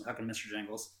kills fucking Mr.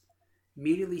 Jangles.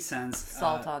 Immediately sends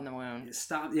Salt on the wound.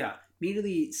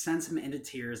 Immediately sends him into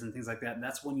tears and things like that.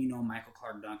 That's when Michael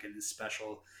Clark Duncan is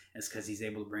special, is because he's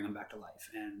able to bring him back to life.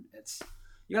 And it's,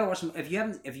 you gotta watch them. If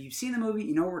you've seen the movie,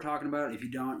 you know what we're talking about. If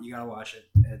you don't, you gotta watch it.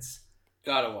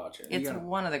 Gotta watch it. It's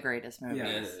one of the greatest movies. Yeah,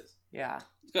 it is. Yeah.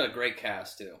 It's got a great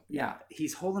cast too. Yeah,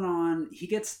 he's holding on.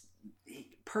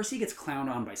 Percy gets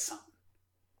clowned on by something,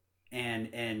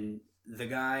 and the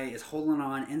guy is holding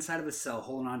on inside of his cell,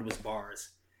 holding on to his bars,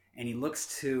 and he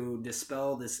looks to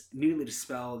immediately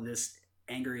dispel this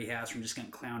anger he has from just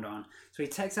getting clowned on. So he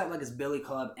takes out like his billy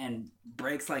club and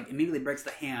immediately breaks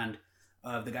the hand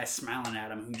of the guy smiling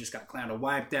at him who just got clowned. To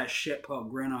wipe that shit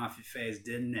poke grin off your face,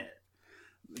 didn't it?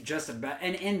 Just about.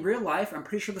 And in real life, I'm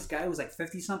pretty sure this guy was like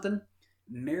 50 something,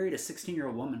 married a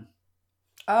 16-year-old woman.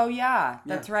 Oh yeah,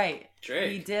 that's right.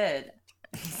 Drake. He did.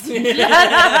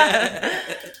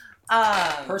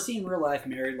 Percy in real life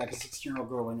married like a 16-year-old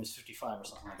girl when he was 55 or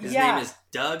something like that. His name is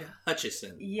Doug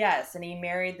Hutchison. Yes, and he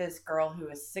married this girl who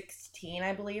was 16,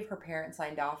 I believe. Her parents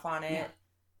signed off on it.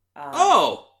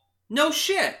 Oh, no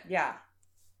shit. Yeah.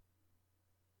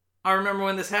 I remember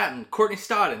when this happened. Courtney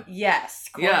Stodden. Yes,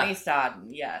 Courtney Stodden.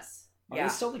 Yes. Are they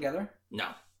still together? No.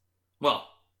 Well,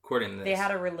 according to this. They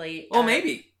had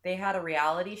maybe. They had a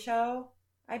reality show,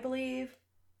 I believe.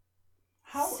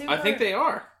 I think they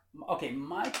are. Okay,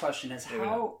 my question is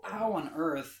how on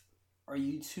earth are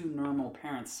you two normal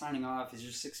parents signing off as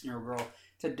your 16-year-old girl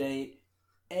to date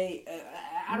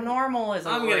normal is a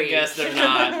I'm gonna guess they're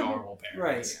not normal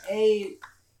parents. Right.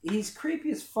 He's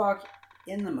creepy as fuck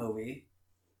in the movie,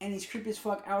 and he's creepy as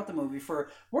fuck out the movie.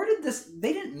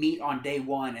 They didn't meet on day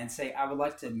one and say, I would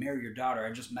like to marry your daughter,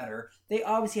 I just met her. They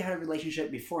obviously had a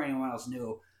relationship before anyone else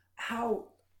knew. How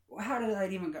did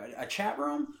that even go? A chat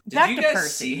room? Did you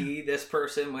guys see this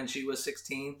person when she was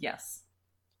 16? Yes.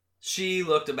 She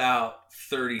looked about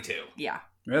 32. Yeah.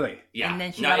 Really? Yeah. And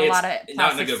then she got a lot of plastic,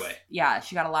 not in a good way. Yeah,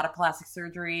 she got a lot of plastic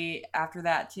surgery after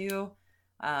that too.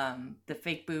 The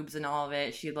fake boobs and all of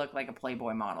it. She looked like a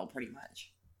Playboy model pretty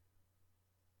much.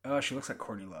 Oh, she looks like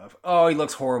Courtney Love. Oh, he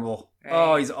looks horrible. Right.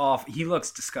 Oh, he's off. He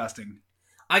looks disgusting.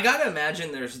 I gotta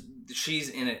imagine she's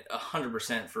in it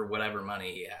 100% for whatever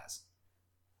money he has.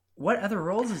 What other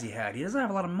roles has he had? He doesn't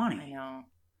have a lot of money. I know.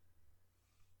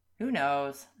 Who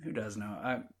knows? Who does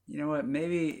know? You know what?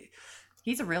 Maybe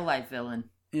he's a real life villain.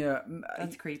 Yeah,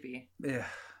 that's creepy. Yeah.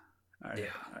 All right. Yeah.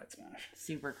 All right, Smash.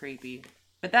 Super creepy.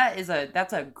 But that's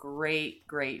a great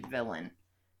villain.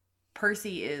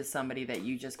 Percy is somebody that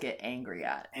you just get angry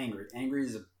at. Angry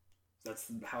is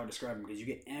that's how I describe him, because you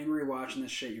get angry watching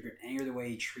this shit. You get angry the way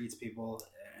he treats people,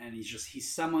 and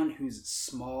he's someone who's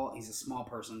small. He's a small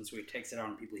person, so he takes it out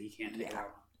on people he can't take it out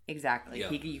on. Exactly.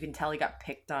 Yeah. You can tell he got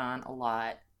picked on a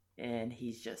lot, and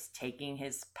he's just taking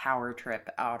his power trip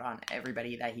out on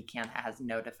everybody that he has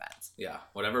no defense. Yeah,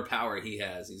 whatever power he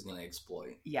has, he's gonna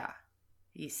exploit. Yeah,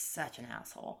 he's such an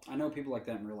asshole. I know people like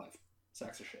that in real life.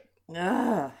 Sacks of shit.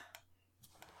 Ugh.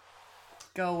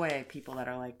 Go away, people that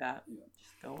are like that. Yeah.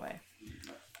 Just go away.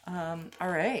 All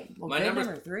right. Well,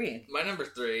 number 3. My number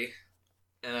 3,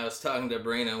 and I was talking to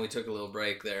Brina, and we took a little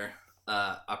break there.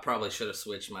 I probably should have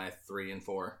switched my 3 and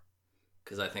 4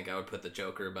 because I think I would put the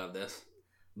Joker above this.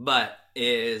 But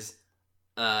is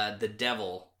the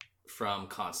Devil from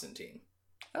Constantine.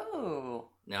 Oh.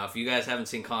 Now, if you guys haven't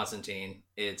seen Constantine,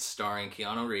 it's starring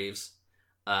Keanu Reeves.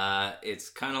 It's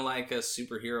kind of like a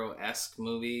superhero-esque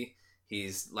movie.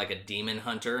 He's like a demon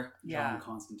hunter. Yeah. John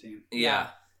Constantine. Yeah.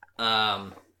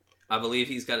 I believe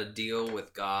he's got a deal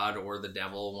with God or the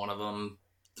devil, one of them,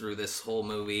 through this whole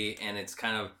movie. And it's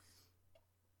kind of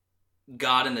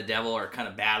God and the devil are kind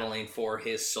of battling for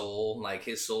his soul. Like,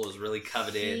 his soul is really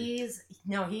coveted. He's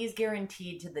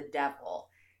guaranteed to the devil.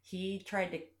 He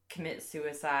tried to commit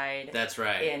suicide. That's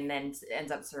right. And then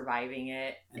ends up surviving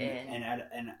it.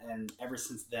 And ever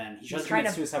since then, he he's tried to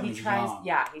commit suicide when he was young.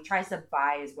 Yeah, he tries to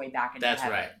buy his way back into That's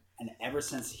heaven. right. And ever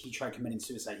since he tried committing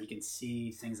suicide, he can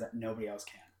see things that nobody else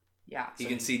can. Yeah. He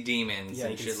can see demons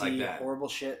and shit like that. Horrible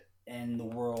shit in the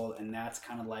world, and that's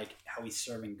kind of like how he's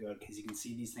serving good, because he can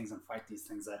see these things and fight these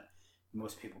things that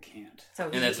most people can't.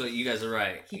 And that's what you guys are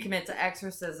right. He commits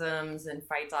exorcisms and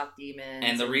fights off demons.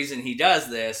 And the reason he does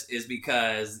this is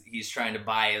because he's trying to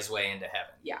buy his way into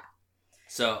heaven. Yeah.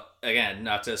 So, again,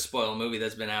 not to spoil a movie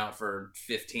that's been out for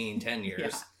 10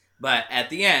 years. Yeah. But at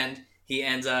the end, he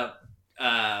ends up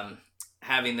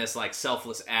having this, like,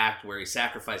 selfless act where he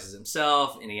sacrifices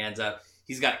himself, and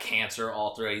he's got cancer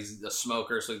all throughout. He's a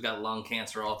smoker, so he's got lung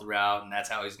cancer all throughout, and that's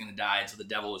how he's going to die. And so the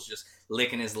devil is just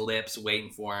licking his lips,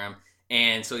 waiting for him.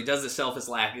 And so he does the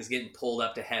selfless act, he's getting pulled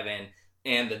up to heaven,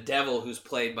 and the devil, who's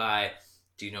played by,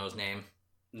 do you know his name?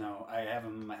 No, I have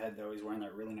him in my head, though. He's wearing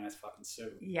that really nice fucking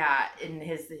suit. Yeah, in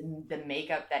the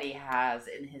makeup that he has,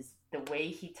 and the way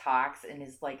he talks, and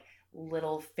his, like,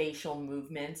 little facial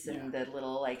movements, and the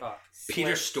little, like...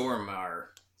 Peter slip.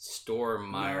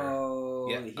 Stormare. No,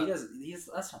 Yeah,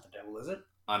 that's not the devil, is it?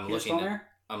 I'm Peter looking Stormare?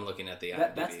 I'm looking at the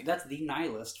IMDb. That's the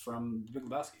nihilist from The Big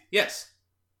Lebowski. Yes,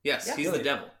 Yeah. he's the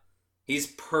devil. He's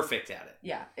perfect at it.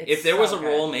 Yeah. If there was a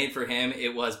role made for him,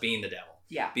 it was being the devil.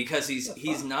 Yeah. Because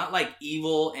he's not like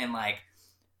evil and like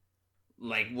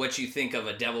what you think of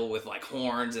a devil with like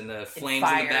horns and the flames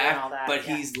in the back, and all that, but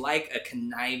he's like a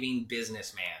conniving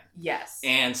businessman. Yes.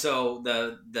 And so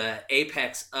the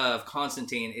apex of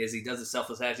Constantine is he does a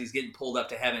selfless act. He's getting pulled up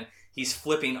to heaven. He's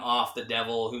flipping off the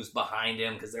devil who's behind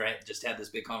him because they just had this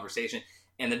big conversation.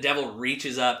 And the devil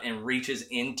reaches up and reaches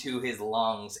into his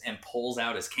lungs and pulls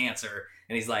out his cancer.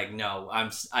 And he's like, no,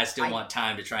 I still want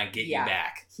time to try and get you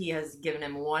back. He has given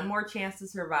him one more chance to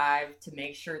survive to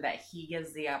make sure that he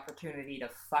gives the opportunity to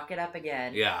fuck it up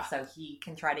again. Yeah. So he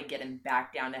can try to get him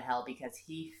back down to hell because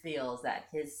he feels that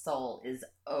his soul is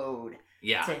owed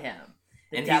to him.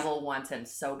 The devil wants him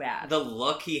so bad. The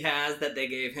look he has that they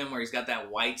gave him where he's got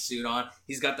that white suit on,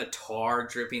 he's got the tar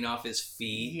dripping off his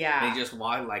feet. Yeah. And he just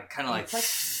walks like kind of like...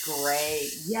 It's like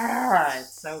great. Yeah.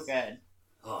 It's so good.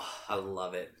 Oh, I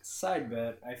love it. Side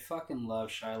bit, I fucking love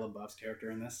Shia LaBeouf's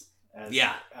character in this. As,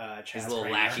 Chaz his little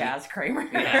Kramer. lackey. Chaz Kramer.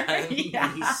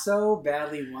 Yeah. He so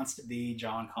badly wants to be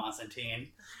John Constantine.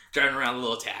 Driving around a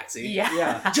little taxi.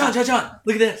 Yeah. John,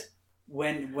 look at this.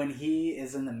 When he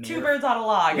is in the mirror, 2 birds on a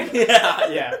log.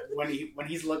 yeah. When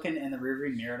he's looking in the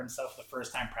rearview mirror at himself the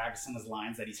first time practicing his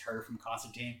lines that he's heard from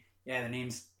Constantine. Yeah, the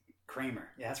name's Kramer.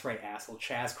 Yeah, that's right, asshole.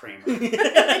 Chaz Kramer.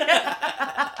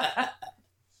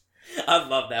 I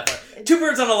love that part. 2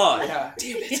 birds on a log. Yeah.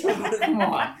 Damn it. Come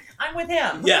on. I'm with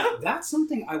him. Yeah. That's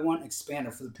something I want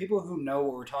expanded for the people who know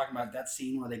what we're talking about. That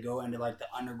scene where they go into like the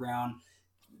underground,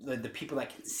 the people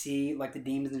that can see like the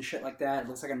demons and shit like that. It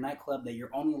looks like a nightclub that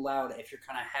you're only allowed if you're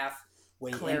kind of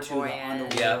halfway into the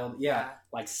underworld. Yeah,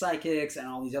 like psychics and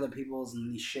all these other peoples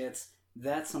and these shits.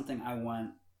 That's something I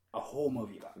want a whole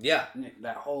movie about. Yeah,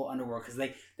 that whole underworld, because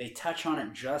they touch on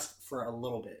it just for a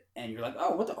little bit, and you're like,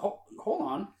 oh, what the? Hold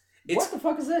on. What the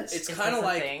fuck is this? It's kind of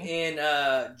like in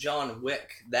John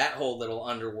Wick, that whole little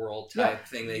underworld type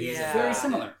thing that he's in. Very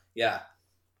similar. Yeah.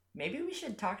 Maybe we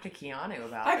should talk to Keanu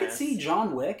about I could see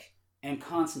John Wick and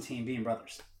Constantine being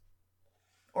brothers.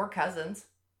 Or cousins.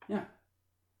 Yeah.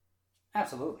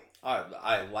 Absolutely.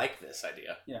 I like this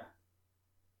idea. Yeah.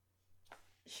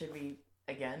 Should we,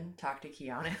 again, talk to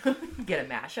Keanu? Get a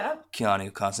mashup?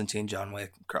 Keanu, Constantine, John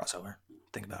Wick, crossover.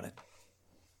 Think about it.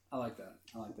 I like that.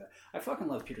 I fucking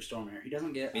love Peter Stormare. He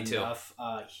doesn't get Me enough.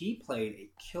 He played a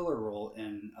killer role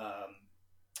in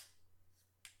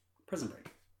Prison Break.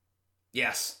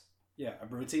 Yes. Yeah,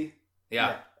 Abruzzi.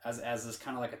 Yeah. As this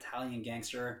kind of like Italian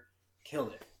gangster.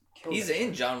 Killed it. He's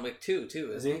in John Wick 2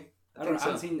 too, isn't he? I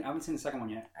haven't seen the second one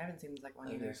yet. I haven't seen the second one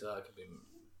I either. think so. It could be.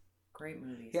 Great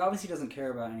movies. He obviously doesn't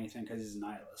care about anything because he's a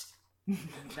nihilist.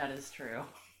 That is true.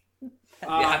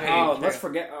 Let's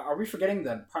forget. Are we forgetting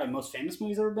the probably most famous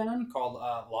movies ever been in called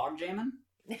Log Jammin'?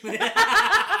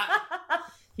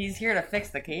 He's here to fix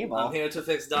the cable. I'm here to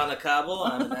fix Donna Cabo.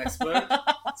 I'm an expert.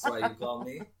 That's why you call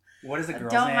me. What is the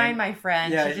girl's Don't name? mind my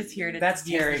friend. Yeah, She's just here to That's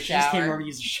use Terry. the She just came shower. over to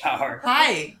use the shower.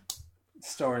 Hi.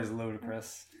 Story is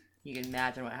ludicrous. You can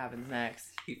imagine what happens next.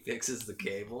 He fixes the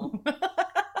cable.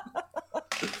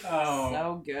 Oh,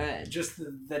 So good. just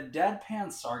the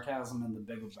deadpan sarcasm in The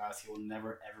Big Lebowski will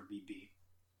never ever be beat.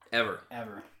 Ever.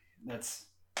 Ever. That's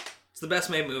It's the best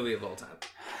made movie of all time.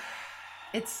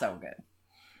 It's so good.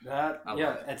 that. I Yeah,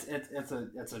 love it. it's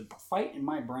a fight in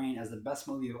my brain as the best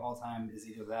movie of all time is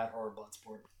either that or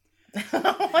Bloodsport.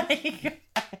 Oh my god.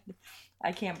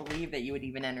 I can't believe that you would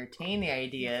even entertain the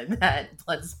idea that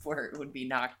Bloodsport would be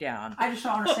knocked down. I just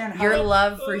don't understand how Your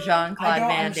love for I Jean-Claude don't Van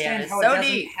Damme understand is how it so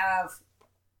doesn't deep. have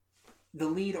the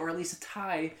lead or at least a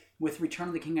tie with Return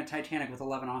of the King of Titanic with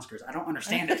 11 Oscars. I don't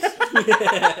understand it.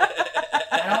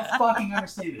 I don't fucking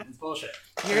understand it. It's bullshit.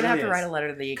 You're gonna have It to really write is. a letter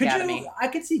to the Could Academy. you? I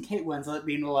could see Kate Winslet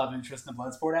being the love interest in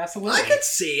Bloodsport. Absolutely. I could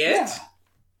see it. Yeah.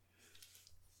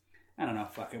 I don't know.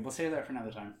 Fuck it. We'll save that for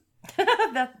another time.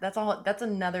 That's all. That's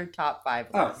another top 5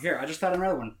 Oh, list. here. I just thought of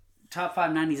another one. Top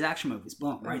 5 90s action movies.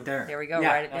 Boom. Right there. There we go.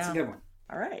 Yeah, Write it that's down. a good one.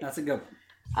 All right. That's a good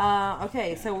one.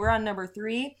 Okay, so we're on number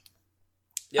 3.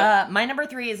 Yep. My number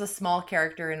 3 is a small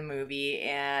character in a movie,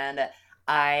 and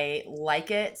I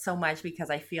like it so much because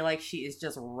I feel like she is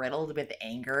just riddled with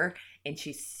anger, and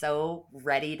she's so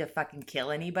ready to fucking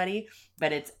kill anybody.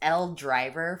 But it's Elle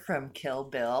Driver from Kill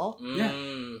Bill.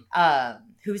 Mm.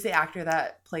 Who's the actor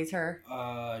that plays her?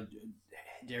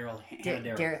 Daryl.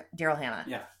 Daryl Hannah.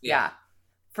 Yeah. Yeah.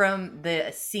 From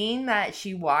the scene that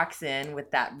she walks in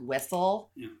with that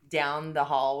whistle Yeah. down the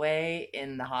hallway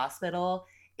in the hospital,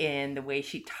 and the way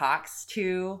she talks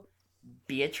to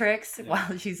Beatrix Yeah.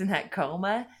 while she's in that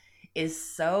coma is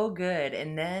so good.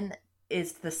 And then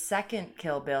is the second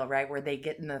Kill Bill, right, where they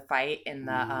get in the fight in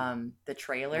the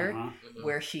trailer Uh-huh.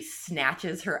 where she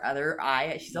snatches her other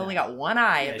eye. She's only Yeah. got one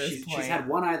eye Yeah, at this point. she's had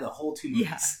one eye the whole 2 movies.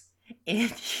 Yeah.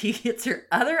 And she gets her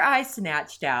other eye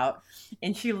snatched out,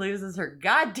 and she loses her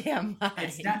goddamn mind.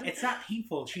 It's not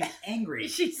painful. She's angry.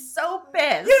 She's so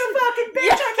pissed. You fucking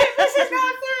bitch! I can't. This is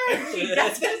not fair. She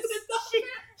doesn't.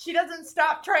 She doesn't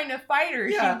stop trying to fight her.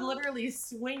 Yeah. She's literally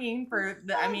swinging for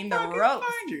the. I I'll mean, the fucking ropes.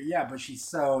 find you. Yeah, but she's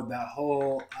so that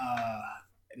whole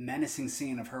menacing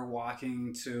scene of her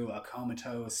walking to a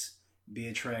comatose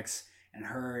Beatrix and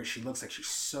her. She looks like she's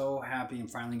so happy and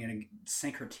finally going to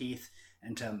sink her teeth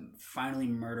into finally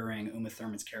murdering Uma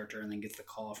Thurman's character, and then gets the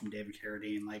call from David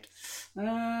Carradine, like,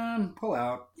 pull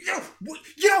out.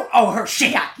 Oh, her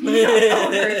shit.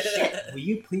 Oh, her shit. Will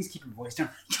you please keep your voice down?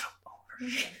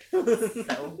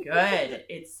 So good.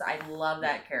 I love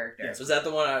that character Was that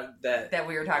the one that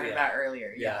we were talking Yeah. about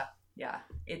earlier. Yeah. Yeah.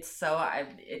 It's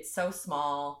so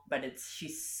small, but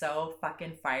she's so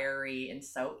fucking fiery and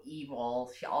so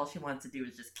evil. All she wants to do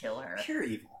is just kill her. Pure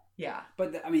evil. Yeah.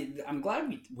 But I mean, I'm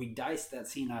glad we diced that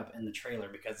scene up in the trailer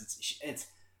because it's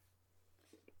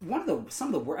one of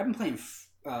the I've been playing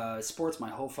sports my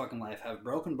whole fucking life. Have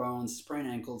broken bones, sprained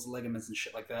ankles, ligaments, and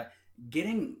shit like that.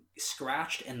 Getting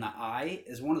scratched in the eye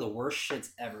is one of the worst shits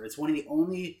ever. It's one of the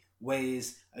only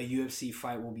ways a UFC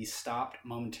fight will be stopped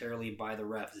momentarily by the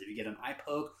ref is if you get an eye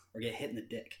poke or get hit in the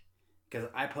dick, because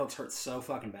eye pokes hurt so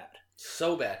fucking bad.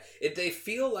 So bad. They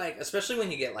feel like, especially when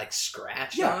you get like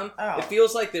scratched Yeah. on, Oh. it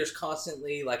feels like there's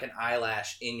constantly like an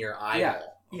eyelash in your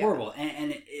eyeball. Yeah. Horrible,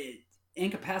 and it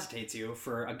incapacitates you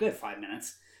for a good 5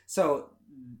 minutes. So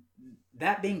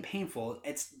that being painful,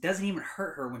 it doesn't even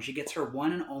hurt her when she gets her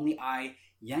one and only eye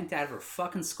yanked out of her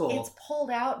fucking skull. It's pulled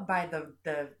out by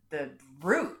the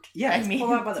root. Yeah, it's I mean,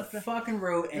 pulled out by the fucking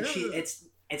root, and Ugh.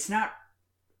 it's not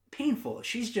painful.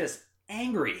 She's just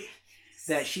angry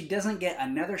that she doesn't get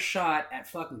another shot at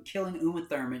fucking killing Uma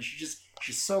Thurman. She's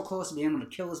so close to being able to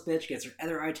kill this bitch. Gets her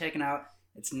other eye taken out.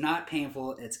 It's not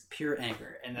painful. It's pure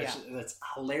anger, and that's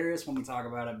hilarious when we talk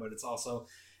about it. But it's also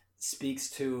speaks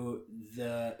to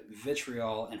the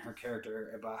vitriol in her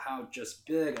character about how just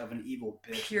big of an evil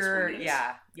bitch. this Pure, woman is.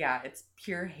 yeah. It's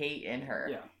pure hate in her.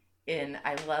 Yeah. And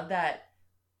I love that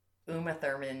Uma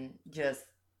Thurman just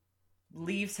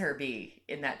leaves her be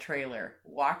in that trailer,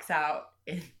 walks out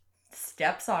and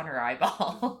steps on her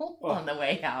eyeball on the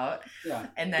way out, Yeah.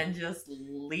 and then just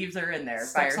leaves her in there by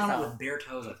Steps on it herself. with bare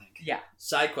toes, I think. Yeah.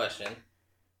 Side question: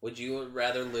 would you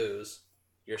rather lose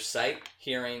your sight,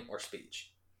 hearing, or speech?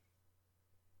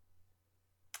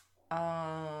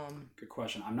 Good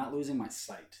question. I'm not losing my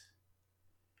sight.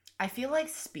 I feel like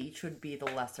speech would be the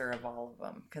lesser of all of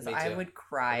them because Me I too. would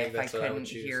cry I think if I that's what I would couldn't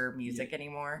choose. hear music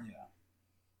anymore. Yeah.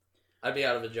 I'd be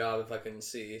out of a job if I couldn't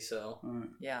see. So All right.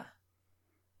 Yeah.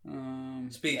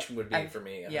 speech would be I- for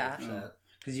me. 100%. yeah.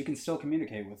 because you can still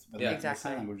communicate with Yeah. Exactly.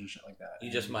 sign language and shit like that.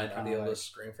 You just And might not be kinda able to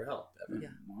scream for help. Ever. Yeah.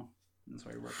 Well, that's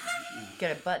why you're working.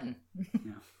 Get a button.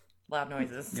 Yeah. Loud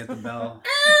noises. Get the bell.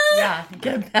 Yeah,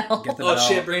 get a bell. Get the Oh bell.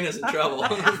 shit, Brina's in trouble.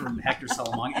 From Hector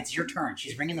Salamanca. It's your turn.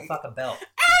 She's ringing the fucking bell.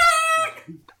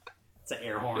 It's an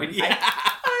air horn. Yeah.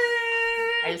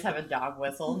 I just have a dog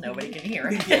whistle. Nobody can hear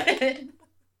it.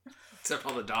 Except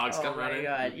all the dogs Oh come my running.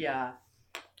 god, yeah.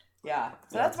 Yeah.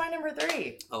 So that's my number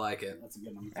 3. I like it. That's a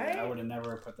good one. Right? I would have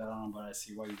never put that on, but I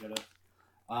see why you did it.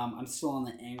 I'm still on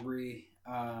the angry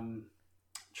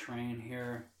train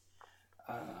here.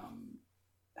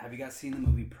 Have you guys seen the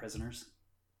movie Prisoners?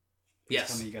 Please Yes.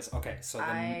 Tell me you guys. Okay, so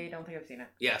I don't think I've seen it.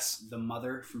 Yes. the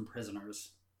mother from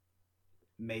Prisoners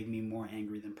made me more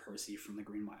angry than Percy from The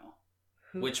Green Mile.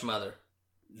 Who? Which mother?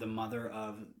 The mother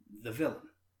of the villain,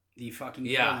 the fucking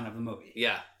Yeah. villain of the movie.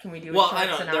 Yeah. Can we do a Well, short I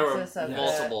know there were synopsis of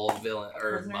multiple villain or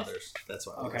prisoners? mothers. That's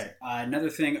what. I was. Okay, another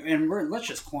thing, and let's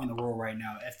just coin the rule right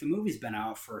now. If the movie's been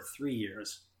out for 3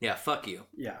 years, Yeah. Fuck you.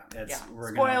 yeah, it's Yeah.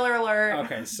 we're Spoiler alert. Gonna,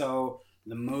 okay, so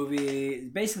the movie,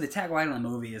 basically, the tagline of the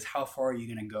movie is "How far are you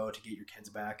gonna go to get your kids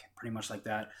back?" Pretty much like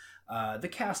that. The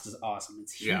cast is awesome.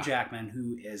 It's Hugh Yeah. Jackman,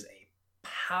 who is a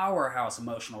powerhouse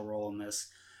emotional role in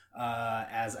this,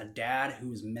 as a dad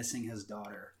who's missing his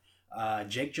daughter.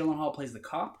 Jake Gyllenhaal plays the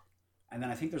cop, and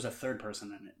then I think there's a third person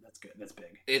in it. That's good. That's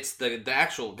big. It's the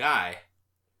actual guy.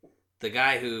 The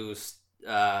guy who's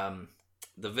the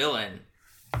villain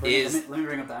is. Let me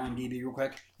bring up the IMDb real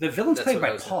quick. The villain's That's played what I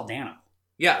by was Paul Dano.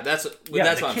 Yeah, that's Yeah,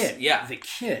 that's the what kid. I'm. Yeah, the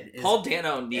kid. Is, Paul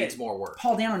Dano needs Yeah. more work.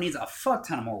 Paul Dano needs a fuck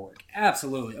ton of more work.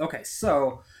 Absolutely. Okay,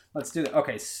 so let's do that.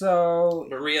 Okay, so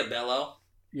Maria Bello.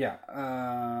 yeah.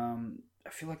 I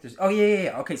feel like there's. Oh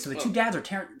yeah. Okay, so the two dads are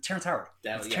Terrence Howard.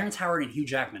 That- It's yeah. Terrence Howard and Hugh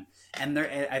Jackman, and they're.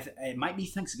 It might be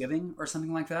Thanksgiving or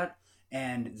something like that,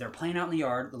 and they're playing out in the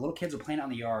yard. The little kids are playing out in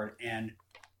the yard, and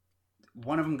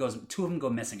two of them go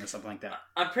missing or something like that.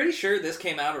 I'm pretty sure this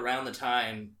came out around the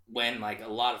time when like a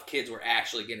lot of kids were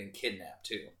actually getting kidnapped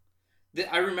too.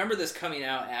 I remember this coming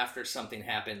out after something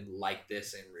happened like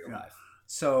this in real Yeah. life.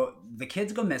 So the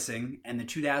kids go missing, and the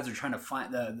two dads are trying to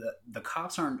find the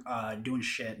cops aren't doing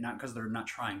shit, not because they're not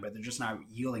trying, but they're just not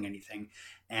yielding anything,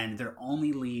 and their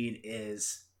only lead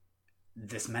is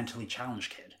this mentally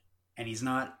challenged kid, and he's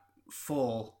not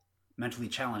full mentally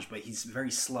challenged, but he's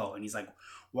very slow, and he's like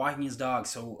walking his dog.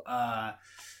 So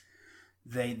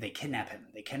they kidnap him.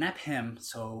 They kidnap him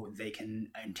so they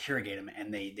can interrogate him,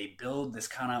 and they build this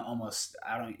kind of almost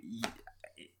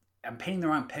I'm painting the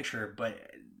wrong picture, but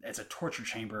it's a torture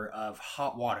chamber of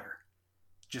hot water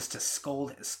just to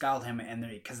scald him, and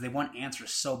because they want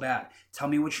answers so bad. Tell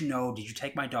me what you know. Did you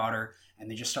take my daughter? And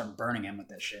they just start burning him with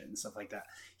that shit and stuff like that.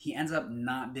 He ends up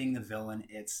not being the villain.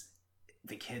 It's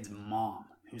the kid's mom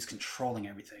who's controlling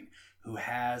everything, who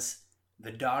has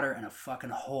the daughter in a fucking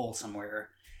hole somewhere.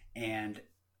 And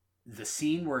the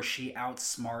scene where she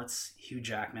outsmarts Hugh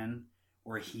Jackman,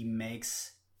 where she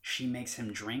makes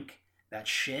him drink that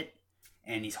shit,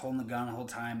 and he's holding the gun the whole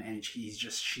time, and she's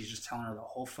just telling her the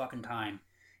whole fucking time,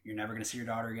 "You're never gonna see your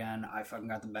daughter again. I fucking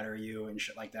got the better of you," and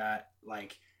shit like that.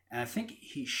 Like, and I think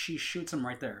she shoots him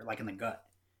right there, like in the gut,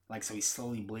 like so he's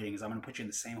slowly bleeding. He's, "I'm gonna put you in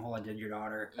the same hole I did your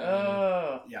daughter."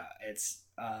 Oh. Yeah, it's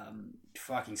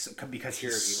fucking so, because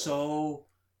Pure he's evil. so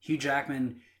Hugh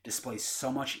Jackman displays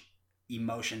so much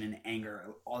emotion and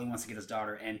anger. All he wants to get his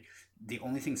daughter, and the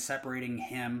only thing separating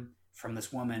him from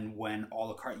this woman, when all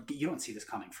the car, you don't see this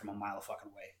coming from a mile fucking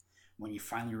away. When you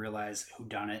finally realize who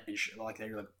done it and shit like that,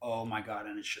 you're like, oh my god!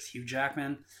 And it's just Hugh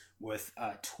Jackman with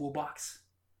a toolbox,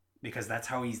 because that's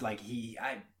how he's like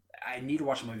I need to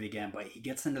watch the movie again, but he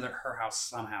gets into her house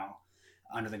somehow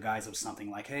under the guise of something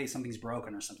like, hey, something's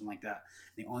broken or something like that.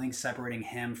 The only thing separating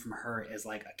him from her is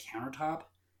like a countertop,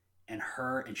 and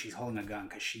she's holding a gun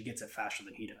because she gets it faster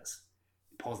than he does.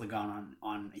 He pulls the gun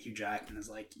on Hugh Jackman and is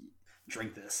like,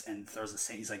 drink this, and throws the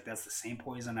same. He's like, that's the same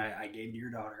poison I gave to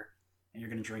your daughter, and you're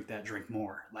gonna drink that. Drink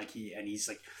more. Like he's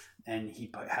like, and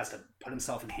he has to put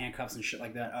himself in handcuffs and shit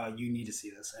like that. Oh, you need to see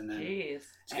this. And then Jeez.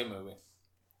 It's a good movie.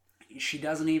 she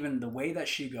doesn't even, the way that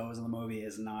she goes in the movie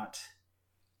is not.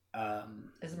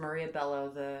 Is Maria Bello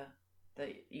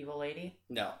the evil lady?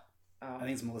 No. Oh. I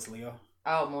think it's Melissa Leo.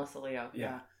 Oh, Melissa Leo.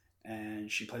 Yeah. And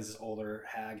she plays this older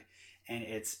hag, and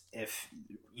it's, if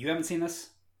you haven't seen this,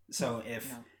 so No.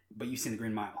 but you've seen The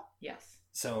Green Mile, Yes.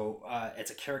 so it's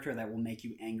a character that will make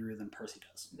you angrier than Percy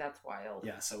does. That's wild.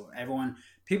 Yeah, so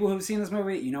people who've seen this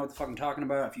movie, you know what the fuck I'm talking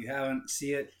about. If you haven't,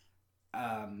 see it.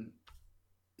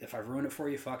 If I've ruined it for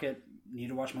you, fuck it. You need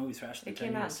to watch movies faster than It 10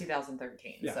 came out in years.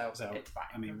 2013, Yeah, so it's fine.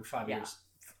 I mean, we're 5 Yeah. years.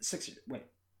 6 years. Wait.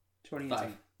 2018.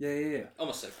 5. Yeah.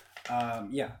 Almost 6.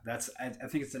 Yeah, I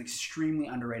think it's an extremely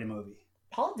underrated movie.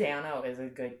 Paul Dano is a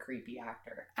good creepy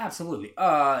actor. Absolutely.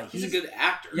 He's a good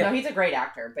actor. Yeah. No, he's a great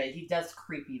actor, but he does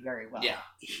creepy very well. Yeah.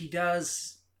 He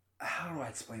does. How do I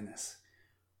explain this?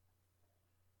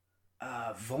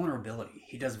 Vulnerability.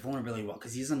 He does vulnerability well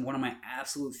because he's in one of my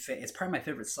absolute. It's probably my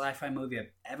favorite sci-fi movie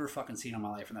I've ever fucking seen in my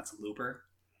life, and that's Looper.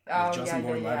 Oh, With Joseph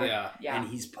Gordon-Levitt. Yeah.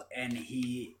 And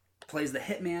he plays the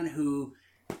hitman who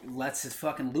lets his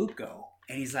fucking loop go,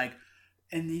 and he's like,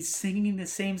 and he's singing the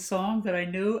same song that I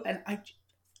knew, and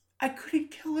I couldn't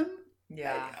kill him.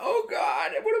 Yeah. Oh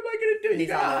God, what am I gonna do?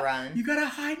 He's on the run. You gotta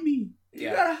hide me. You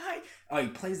Yeah. gotta hide. Oh, he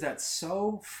plays that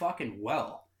so fucking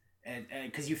well, and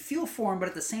because you feel for him, but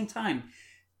at the same time,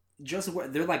 Joseph,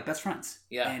 they're like best friends.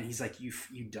 Yeah. And he's like, you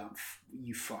dumb,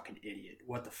 you fucking idiot.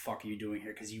 What the fuck are you doing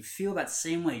here? Because you feel that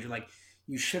same way. You're like,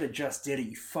 you should have just did it.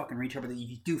 You fucking retard. But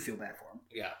you do feel bad for him.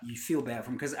 Yeah. You feel bad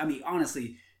for him because I mean,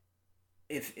 honestly,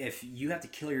 if you have to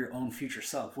kill your own future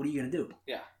self, what are you gonna do?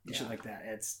 Yeah. And shit like that.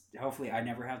 It's hopefully I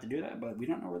never have to do that, but we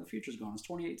don't know where the future's going. It's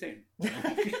 2018.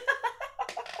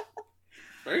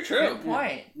 Very true. Good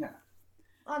point. Yeah.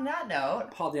 On that note,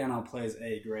 Paul Dano plays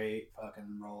a great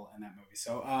fucking role in that movie.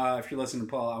 So if you're listening to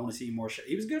Paul, I want to see more shit.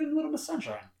 He was good in Little Miss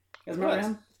Sunshine. You guys remember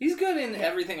him? He's good in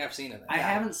everything I've seen in it. I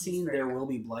haven't seen There Will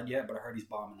Be Blood yet, but I heard he's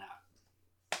bombing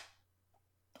that.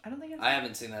 I don't think I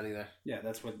haven't seen that either. Yeah,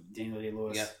 that's with Daniel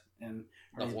Day-Lewis. Yep. And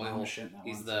The he's bombing oil. shit in that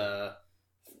He's one.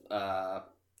 the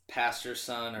pastor's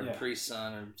son or Yeah. priest's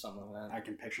son or something like that. I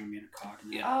can picture him being a cock.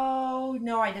 Yeah. Oh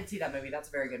no, I did see that movie. That's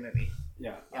a very good movie.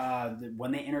 Yeah.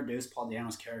 When they introduced Paul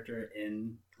Dano's character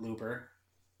in Looper,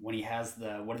 when he has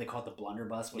the, what do they call it, the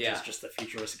blunderbuss, which Yeah. is just the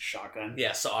futuristic shotgun.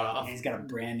 Yeah, sawed off. And he's got a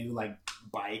brand new like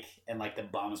bike, and like the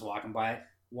bums walking by,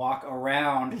 walk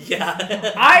around.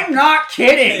 Yeah. I'm not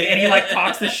kidding. And he like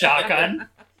cocks the shotgun.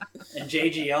 And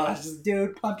JGL is just,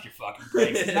 dude, pump your fucking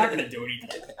brakes. It's not gonna do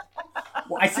anything.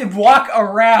 Well, I said walk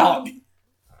around.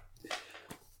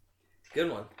 Good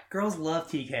one. Girls love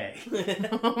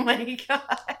TK. Oh my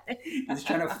god. He's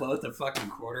trying to float the fucking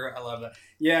quarter. I love that.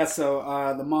 Yeah, so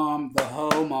the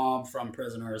hoe mom from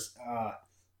Prisoners,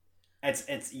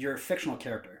 it's you're a fictional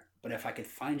character, but if I could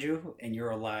find you and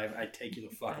you're alive, I'd take you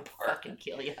the fuck I'd apart. fucking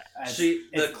kill you.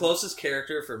 The closest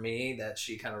character for me that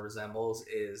she kind of resembles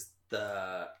is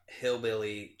the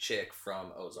hillbilly chick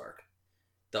from Ozark.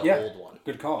 The Yeah. old one.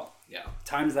 Good call. Yeah.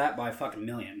 Times that by a fucking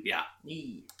million. Yeah.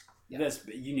 Yee. This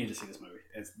you need to see this movie.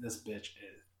 This bitch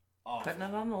is awful. Putting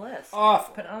it on the list.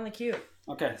 Awful. Put it on the queue.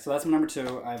 Okay, so that's my number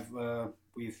 2.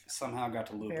 We've somehow got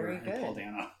to Looper Very and good. Paul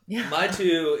Dano. Yeah. My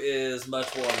 2 is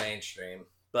much more mainstream,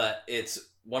 but it's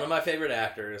one of my favorite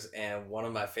actors and one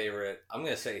of my favorite, I'm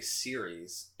going to say,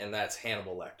 series, and that's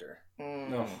Hannibal Lecter.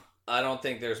 No. I don't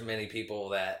think there's many people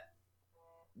that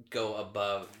go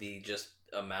above the just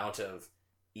amount of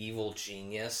evil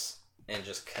genius and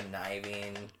just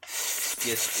conniving.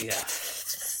 Just, yeah.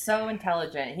 So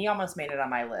intelligent. He almost made it on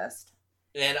my list.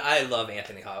 And I love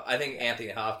Anthony Hopkins. I think Anthony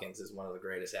Hopkins is one of the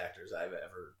greatest actors I've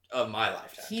ever, of my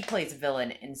lifetime. He plays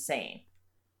villain insane.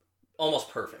 Almost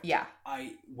perfect. Yeah.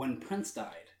 When Prince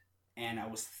died, and I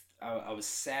was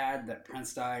sad that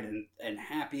Prince died, and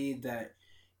happy that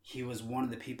he was one of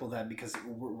the people that, because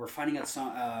we're finding out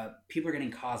people are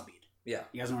getting Cosby'd. Yeah.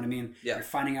 You guys know what I mean? Yeah. You're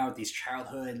finding out these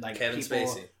childhood like Kevin people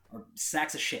Spacey. are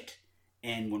sacks of shit.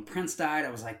 And when Prince died,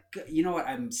 I was like, you know what?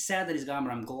 I'm sad that he's gone,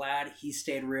 but I'm glad he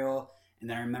stayed real. And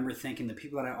then I remember thinking the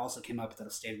people that I also came up with that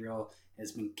have stayed real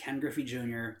has been Ken Griffey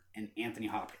Jr. and Anthony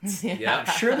Hopkins. Yeah. I'm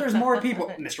sure there's more people.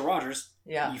 Mr. Rogers.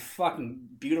 Yeah. You fucking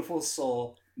beautiful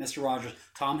soul, Mr. Rogers.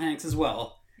 Tom Hanks as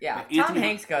well. Yeah. But Tom Anthony-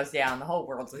 Hanks goes down. The whole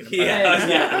world's gonna Yeah.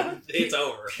 Yeah. It's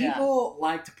over. People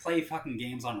like to play fucking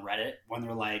games on Reddit when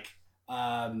they're like,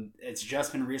 it's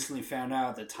just been recently found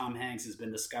out that Tom Hanks has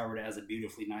been discovered as a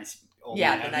beautifully nice old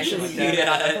Yeah, man. the and shit nicest like that. dude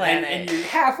on the planet. And you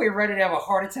halfway ready to have a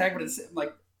heart attack, but it's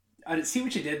like, I didn't see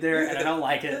what you did there, and I don't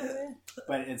like it.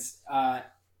 But it's, I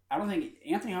don't think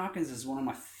Anthony Hopkins is one of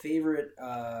my favorite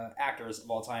actors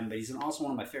of all time, but he's also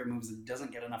one of my favorite movies that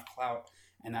doesn't get enough clout,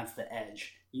 and that's The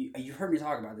Edge. You've heard me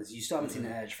talk about this. You still haven't seen The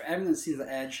Edge. For everyone that's seen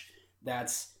The Edge,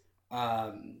 that's,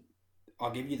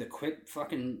 I'll give you the quick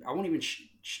fucking, I won't even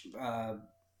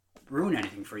ruin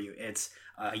anything for you. It's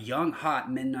a young,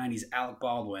 hot, mid-90s Alec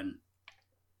Baldwin,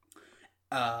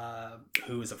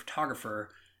 who is a photographer,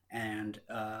 and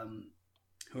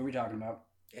who are we talking about?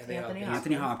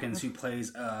 Anthony Hopkins, who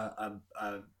plays a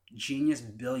genius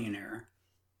billionaire,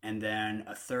 and then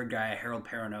a third guy, Harold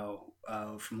Perrineau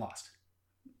from Lost.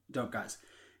 Dope guys.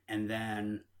 And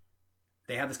then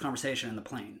they have this conversation in the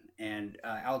plane, and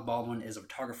Alec Baldwin is a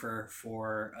photographer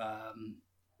for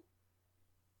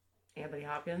Anthony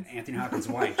Hopkins. Anthony Hopkins'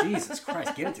 wife. Jesus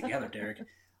Christ, get it together, Derek.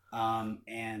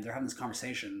 And they're having this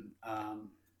conversation. And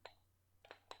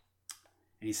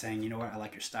he's saying, you know what, I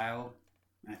like your style.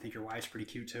 And I think your wife's pretty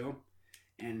cute too.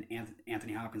 And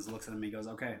Anthony Hopkins looks at him and he goes,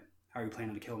 okay, how are you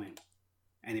planning to kill me?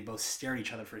 And they both stare at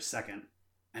each other for a second.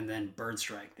 And then bird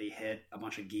strike. They hit a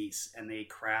bunch of geese and they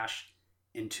crash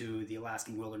into the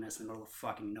Alaskan wilderness in the middle of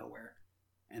fucking nowhere.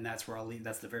 And that's where I'll leave.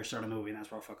 That's the very start of the movie, and that's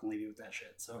where I'll fucking leave you with that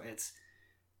shit. So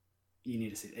you need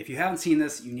to see it. If you haven't seen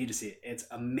this, you need to see it. It's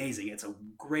amazing. It's a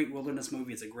great wilderness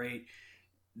movie.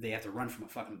 They have to run from a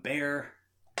fucking bear.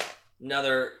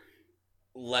 Another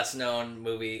less known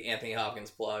movie, Anthony Hopkins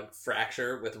plug,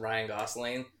 Fracture with Ryan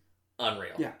Gosling.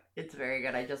 Unreal. Yeah. It's very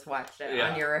good. I just watched it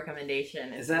Yeah. on your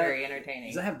recommendation. It's very entertaining.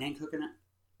 Does that have Dan Cook in it?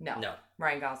 No.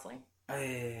 Ryan Gosling. What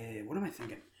am I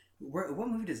thinking? What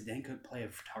movie does Dan Cook play a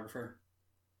photographer?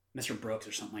 Mr. Brooks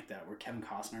or something like that, where Kevin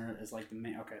Costner is like the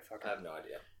main. Okay, fuck it. I have no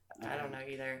idea. I don't know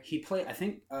either. He played, I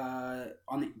think,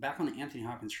 back on the Anthony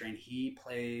Hopkins train, he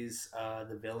plays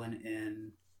the villain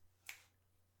in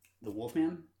The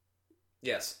Wolfman.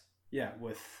 Yes. Yeah,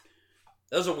 with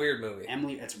That was a weird movie.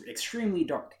 Emily. It's extremely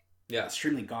dark. Yeah.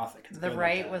 Extremely gothic. It's The good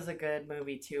Right like that. was a good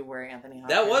movie too, where Anthony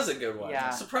Hopkins. That was a good one. Yeah.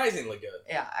 Surprisingly good.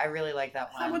 Yeah, I really like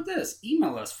that How one. about this?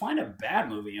 Email us. Find a bad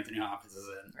movie Anthony Hopkins is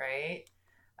in. Right?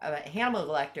 Hannibal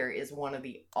Lecter is one of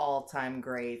the all-time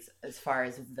greats as far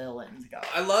as villains go.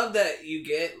 I love that you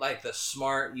get like the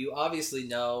smart. You obviously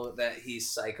know that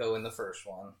he's psycho in the first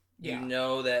one. Yeah. You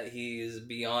know that he's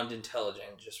beyond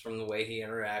intelligent just from the way he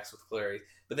interacts with Clary.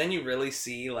 But then you really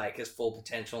see like his full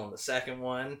potential in the second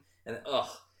one, and I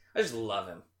just love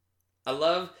him.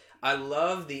 I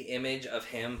love the image of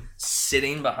him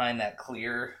sitting behind that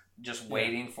clear, just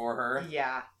waiting for her.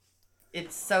 Yeah.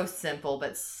 It's so simple,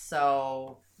 but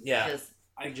so Yeah.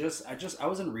 just I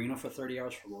was in Reno for 30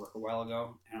 hours for work a while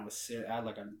ago, and I had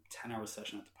like a 10-hour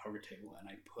session at the poker table, and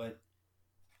I put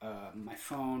my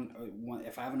phone,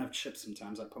 if I have enough chips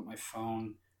sometimes, I put my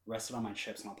phone rested on my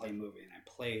chips and I'll play a movie, and I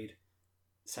played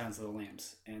Silence of the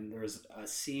Lambs, and there's a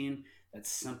scene that's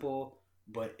simple,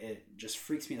 but it just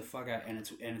freaks me the fuck out, and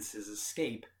it's his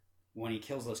escape when he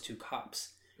kills those two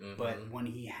cops. Mhm. But when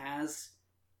he has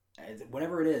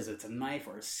whatever it is, it's a knife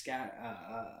or a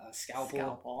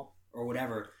scalpel or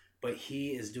whatever, but he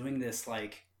is doing this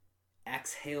like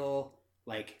exhale,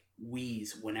 like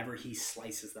wheeze whenever he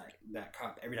slices that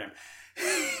cop every time.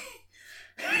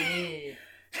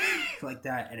 Like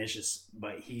that, and it's just,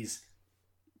 but he's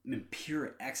in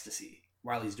pure ecstasy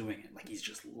while he's doing it. Like he's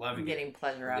just loving getting it.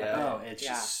 pleasure out Yeah. of it. Oh, it's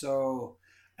just so.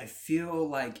 I feel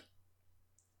like.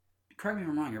 Correct me if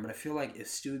I'm wrong here, but I feel like if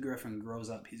Stewie Griffin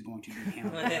grows up, he's going to be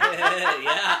Hannibal.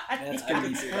 Yeah. That's I gonna can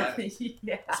be see that.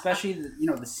 Yeah. Especially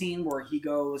the scene where he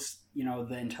goes,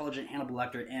 the intelligent Hannibal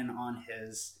Lecter in on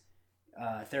his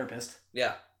therapist,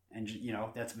 Yeah. and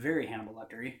that's very Hannibal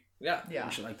Lecter-y. Yeah. Yeah.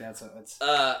 And shit like that. So it's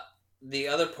The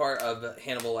other part of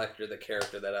Hannibal Lecter, the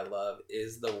character that I love,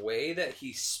 is the way that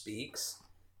he speaks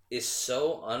is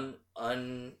so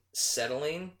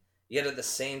unsettling, yet at the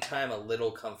same time a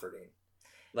little comforting.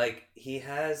 Like, he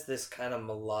has this kind of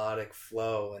melodic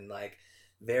flow and, like,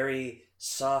 very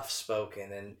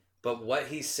soft-spoken, but what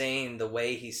he's saying, the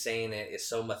way he's saying it is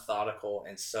so methodical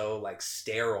and so, like,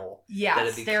 sterile. Yeah, that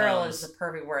it sterile becomes- is the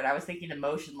perfect word. I was thinking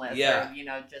emotionless. Yeah.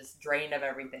 Or, just drained of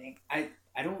everything. I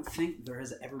don't think there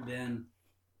has ever been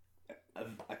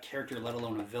a character, let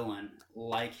alone a villain,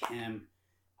 like him.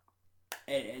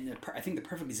 And I think the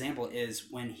perfect example is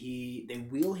when they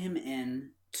wheel him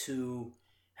in to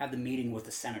have the meeting with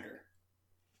the senator,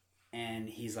 and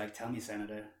he's like, "Tell me,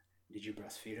 Senator, did you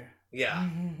breastfeed her?" Yeah.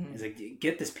 He's like,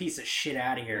 "Get this piece of shit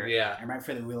out of here!" Yeah. And right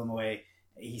before they wheel him away,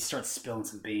 he starts spilling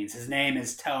some beans. His name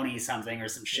is Tony something or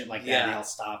some shit like that. Yeah. And they'll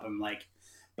stop him, like.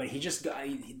 But he just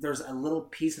there's a little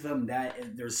piece of him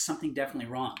that there's something definitely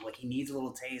wrong. Like he needs a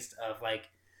little taste of like.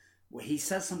 Well, he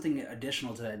says something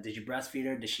additional to that. Did you breastfeed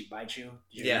her? Did she bite you?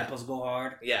 Did your nipples go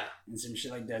hard? Yeah. And some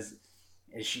shit like that.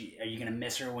 Are you gonna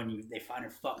miss her when they find her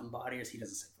fucking body? Or he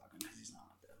doesn't say fucking because he's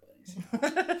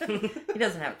not. He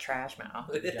doesn't have a trash mouth.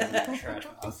 He doesn't have a trash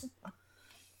mouth.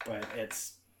 But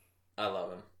it's I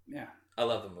love him. yeah, I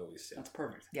love the movies, too. that's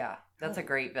perfect. Yeah, that's a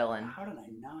great villain. How did I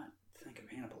not think of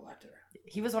Hannibal Lecter?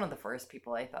 He was one of the first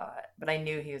people I thought, but I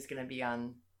knew he was going to be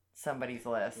on somebody's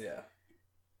list. Yeah.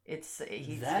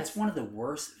 That's one of the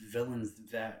worst villains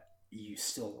that you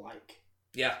still like.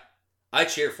 Yeah. I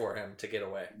cheer for him to get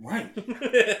away. Right.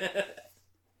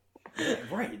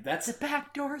 Right. That's The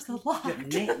back door's locked.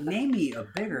 name me a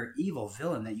bigger evil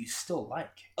villain that you still like.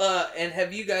 And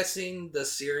have you guys seen the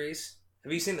series?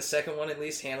 Have you seen the second one at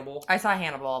least, Hannibal? I saw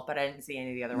Hannibal, but I didn't see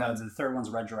any of the other No, ones. the third one's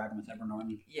Red Dragon with Edward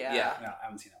Norton. Yeah. Yeah. No, I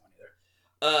haven't seen that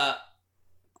one either.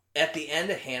 At the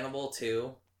end of Hannibal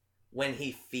 2, when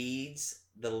he feeds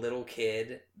the little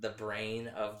kid the brain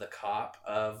of the cop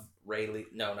of not Ray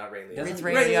Liotta. It's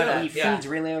Ray Liotta. He feeds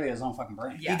Ray Liotta his own fucking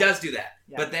brain. Yeah. He does do that.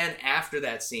 Yeah. But then after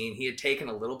that scene, he had taken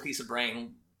a little piece of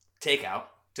brain takeout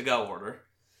to go order,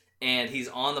 and he's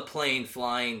on the plane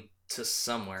flying to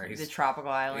somewhere. The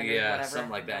tropical island or whatever.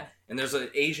 Something like that. And there's an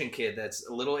Asian kid that's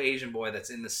a little Asian boy that's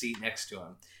in the seat next to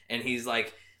him. And he's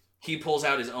like, he pulls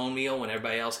out his own meal when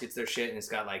everybody else gets their shit, and it's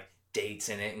got like dates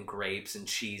in it and grapes and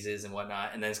cheeses and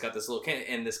whatnot. And then it's got this little kid,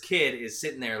 and this kid is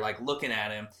sitting there like looking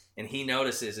at him, and he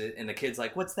notices it, and the kid's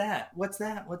like, "What's that? What's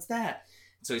that? What's that?"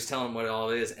 So he's telling him what it all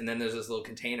is, and then there's this little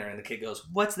container, and the kid goes,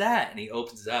 "What's that?" And he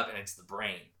opens it up, and it's the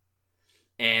brain.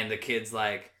 And the kid's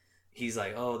like, he's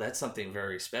like, "Oh, that's something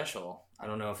very special. I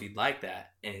don't know if you'd like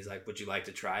that." And he's like, "Would you like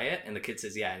to try it?" And the kid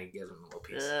says, "Yeah," and he gives him a little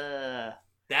piece.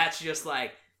 That's just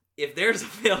like, if there's a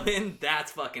villain,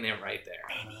 that's fucking it right there.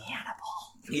 Amy Hannibal.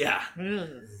 Yeah.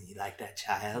 Mm. You like that,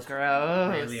 child? Gross.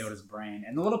 Ray Liotta's brain.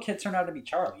 And the little kid turned out to be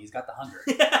Charlie. He's got the hunger.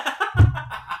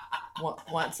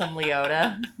 Want some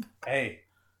Liotta? Hey,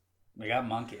 we got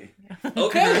monkey.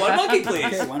 Okay, one monkey, please.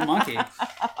 Okay, one monkey.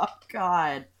 Oh,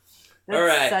 God. That's All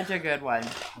right. such a good one.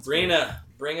 Rena,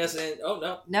 bring us in. Oh,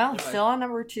 no. No, Never still on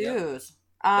number twos.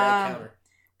 Bad counter.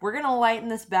 We're going to lighten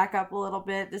this back up a little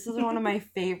bit. This is one of my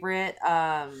favorite.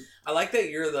 I like that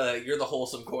you're the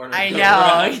wholesome corner. I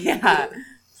know, yeah.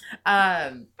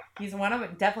 He's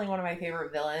definitely one of my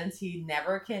favorite villains. He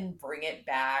never can bring it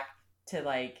back to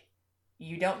like,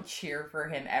 you don't cheer for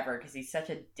him ever because he's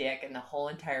such a dick in the whole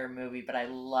entire movie, but I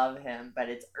love him. But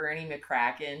it's Ernie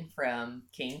McCracken from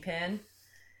Kingpin.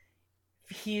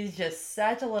 He's just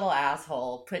such a little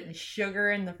asshole, putting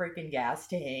sugar in the freaking gas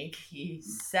tank. He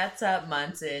sets up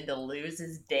Munson to lose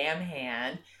his damn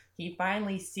hand. He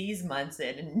finally sees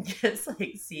Munson and just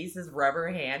like sees his rubber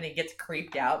hand and gets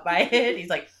creeped out by it. He's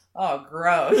like, "Oh,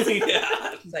 gross."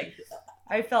 Yeah. He's like,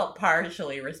 I felt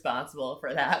partially responsible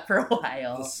for that for a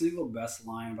while. The single best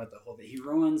line about the whole thing. He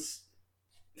ruins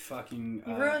fucking...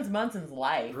 He ruins Munson's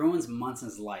life. Ruins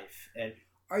Munson's life. And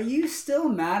are you still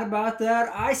mad about that?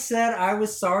 I said I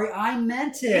was sorry. I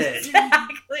meant it.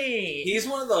 Exactly. He's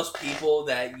one of those people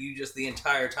that you just, the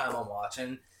entire time I'm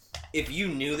watching, if you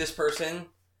knew this person,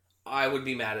 I would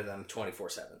be mad at them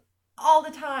 24/7. All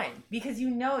the time. Because you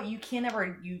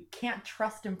can't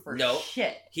trust him for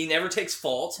shit. He never takes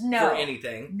fault No. for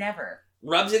anything. Never.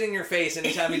 Rubs it in your face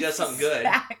anytime he does something good.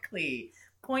 Exactly.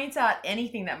 Points out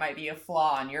anything that might be a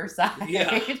flaw on your side.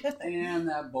 Yeah. And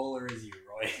that bowler is you,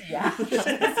 Roy. Yeah.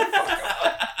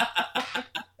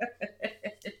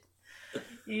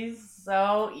 He's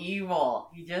so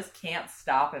evil. He just can't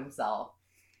stop himself.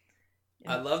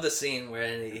 I love the scene where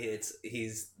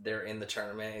they're in the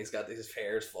tournament. He's got his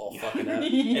hair's full fucking up,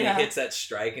 and Yeah. he hits that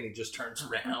strike, and he just turns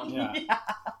around. Yeah.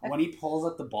 When he pulls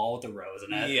up the ball with the rose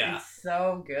in it. Yeah. It's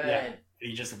so good. Yeah. And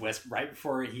he just whispers right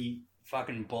before he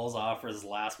fucking bowls off for his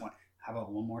last one. How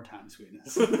about one more time,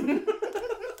 sweetness?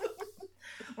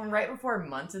 When right before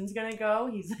Munson's gonna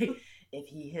go, he's like, if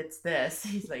he hits this,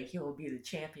 he's like, he will be the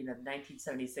champion of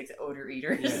 1976 Odor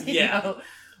Eaters, Yeah.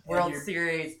 World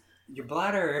Series. Your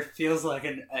bladder feels like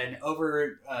an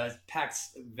packed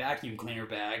vacuum cleaner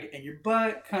bag, and your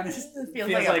butt kind of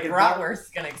Feels like a bratwurst is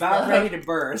gonna about ready explode. to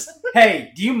burst.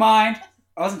 Hey, do you mind?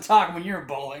 I wasn't talking when you were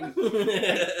bowling.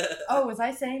 Oh, was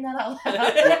I saying that out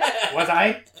loud? Was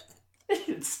I?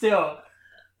 Still,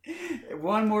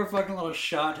 one more fucking little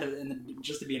shot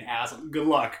just to be an asshole. Good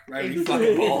luck, right? You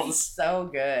fucking balls. So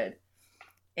good.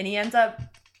 And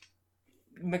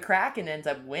McCracken ends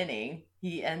up winning.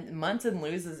 Munson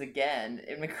loses again,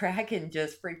 and McCracken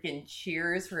just freaking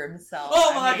cheers for himself.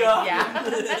 Oh my god! Yeah.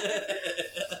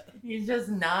 He's just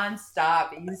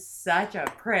nonstop. He's such a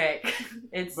prick. But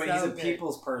He's he's a good.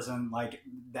 people's person, like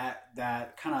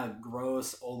that kind of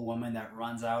gross old woman that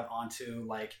runs out onto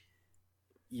like,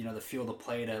 the field of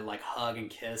play to like hug and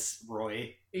kiss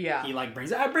Roy. Yeah. He like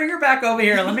brings, I bring her back over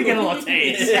here. Let me get a little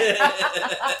taste. So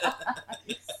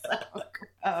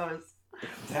gross.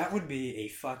 That would be a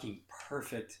fucking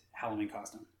perfect Halloween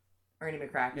costume. Ernie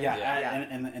McCracken. Yeah.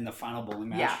 In the final bowling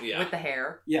match. Yeah, with the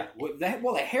hair. Yeah. Well,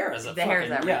 the hair is The hair is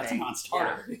yeah, it's a everything.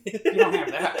 non-starter. You don't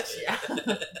have that. Yeah.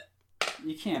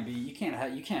 You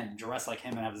can't dress like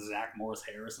him and have Zach Morris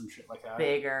hair or some shit like that.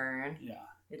 Big Earn. Yeah.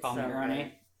 It's Call me so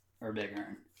Ernie or Big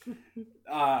Earn.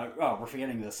 We're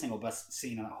forgetting the single best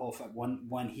scene in that whole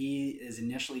when he is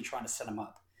initially trying to set him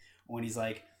up. When he's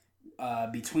like,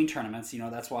 between tournaments,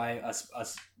 that's why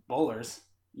us bowlers,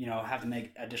 have to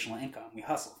make additional income. We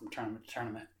hustle from tournament to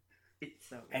tournament. It's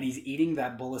so good. And he's eating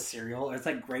that bowl of cereal. It's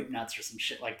like grape nuts or some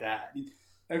shit like that.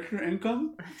 Extra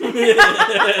income?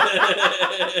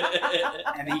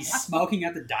 And he's smoking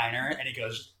at the diner, and he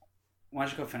goes, why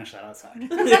don't you go finish that outside?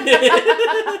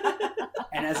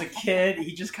 And as a kid,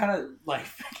 he just kind of like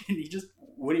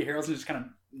Woody Harrelson just kind of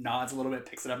nods a little bit,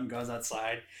 picks it up, and goes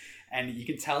outside. And you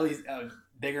can tell he's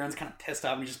Big Ern's kind of pissed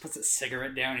off, and he just puts a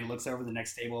cigarette down. And he looks over the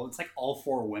next table. It's like all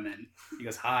 4 women. He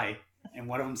goes, "Hi," and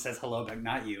one of them says hello back,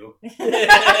 not you.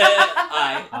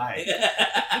 Hi. Hi.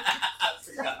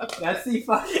 That's the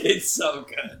fucking. It's so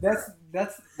good.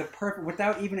 That's the perfect.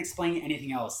 Without even explaining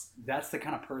anything else, that's the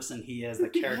kind of person he is. The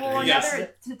character. Well, he is.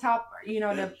 another to top,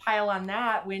 to pile on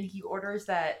that, when he orders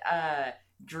that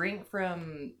drink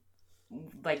from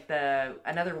like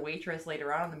another waitress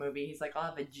later on in the movie, he's like, "I'll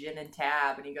have a gin and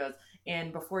tab," and he goes,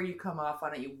 "And before you come off,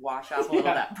 why don't you wash off a little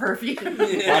of that perfume?"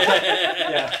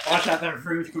 Wash out that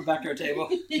fruit. Come back to our table.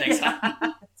 Thanks.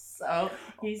 So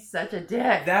he's such a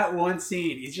dick. That one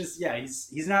scene,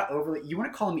 he's not overly. You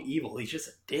want to call him evil? He's just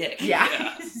a dick.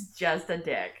 Yeah, he's just a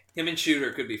dick. Him and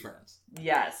Shooter could be friends.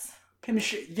 Yes.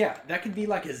 That could be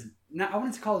like his. I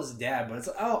wanted to call his dad, but it's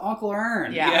Uncle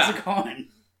Ern. Yeah. How's it going?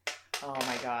 Oh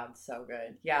my god, so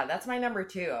good. Yeah, that's my number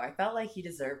 2. I felt like he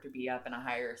deserved to be up in a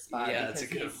higher spot. Yeah, that's a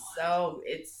good one.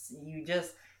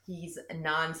 He's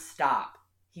nonstop.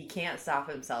 He can't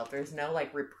stop himself. There's no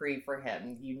like reprieve for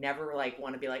him. You never like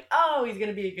want to be like, oh, he's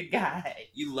gonna be a good guy.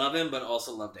 You love him, but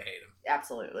also love to hate him.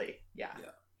 Absolutely. Yeah.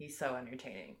 He's so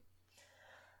entertaining.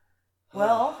 Oh.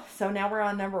 Well, so now we're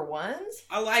on number 1s.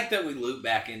 I like that we loop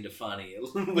back into funny a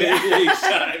little bit Yeah. each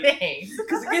time. Thanks.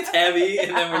 Because it gets heavy,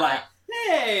 and then we're like,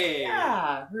 hey!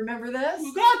 Yeah. Remember this?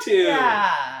 We got to!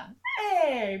 Yeah.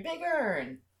 Hey, Big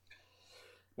Ern.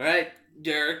 All right,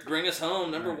 Derek, bring us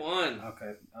home. Number All right. 1.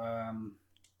 Okay.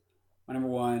 My number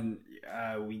 1,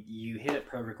 you hit it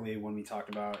perfectly when we talked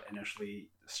about initially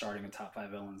starting a top 5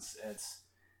 villains.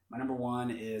 My number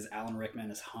 1 is Alan Rickman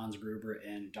as Hans Gruber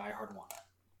in Die Hard 1.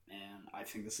 And I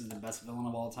think this is the best villain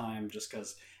of all time just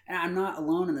because, and I'm not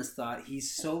alone in this thought,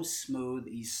 he's so smooth,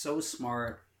 he's so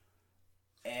smart,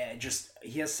 and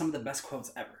he has some of the best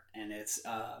quotes ever. And it's,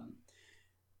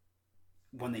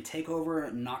 when they take over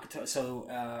Nakatomi,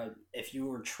 so if you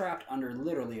were trapped under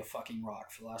literally a fucking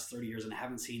rock for the last 30 years and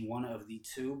haven't seen one of the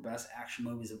 2 best action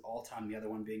movies of all time, the other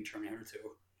one being Terminator 2,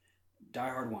 Die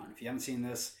Hard 1. If you haven't seen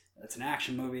this, it's an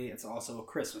action movie. It's also a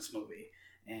Christmas movie.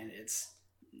 And it's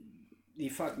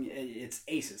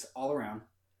aces all around.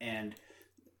 And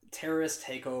terrorists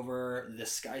take over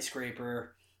this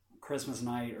skyscraper Christmas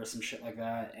night or some shit like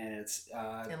that, and it's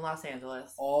in Los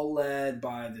Angeles, all led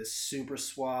by this super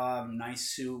suave, nice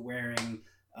suit wearing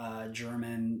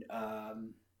German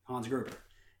Hans Gruber,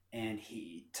 and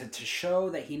he to show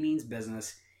that he means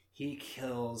business, he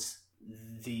kills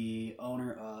the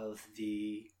owner of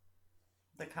the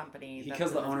company. He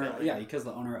kills the owner. Yeah, he kills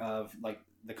the owner of like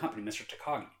the company, Mr.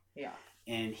 Takagi. Yeah.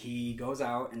 And he goes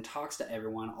out and talks to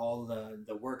everyone, all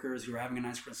the workers who are having a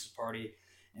nice Christmas party.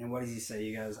 And what does he say?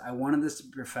 He goes, "I wanted this to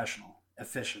be professional,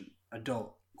 efficient,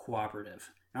 adult, cooperative.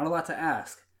 Not a lot to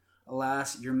ask.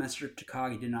 Alas, your Mr.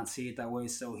 Takagi did not see it that way,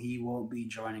 so he won't be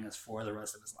joining us for the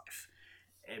rest of his life."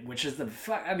 Which is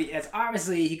it's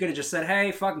obviously, he could have just said,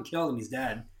 "Hey, fucking killed him, he's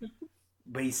dead."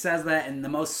 But he says that in the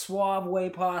most suave way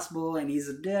possible, and he's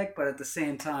a dick, but at the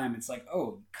same time, it's like,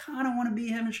 oh, kind of want to be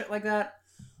him and shit like that.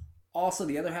 Also,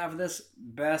 the other half of this,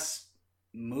 best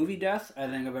movie death I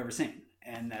think I've ever seen.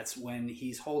 And that's when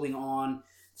he's holding on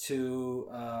to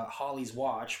Holly's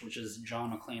watch, which is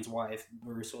John McClane's wife,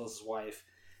 Bruce Willis's wife,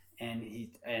 and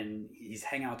he's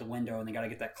hanging out the window, and they got to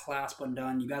get that clasp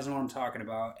undone. You guys know what I'm talking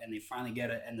about, and they finally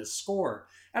get it. And the score,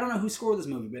 I don't know who scored this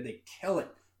movie, but they kill it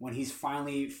when he's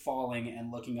finally falling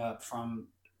and looking up from.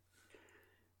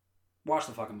 Watch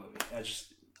the fucking movie.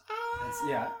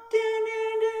 Yeah.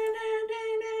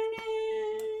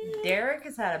 Derek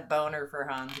has had a boner for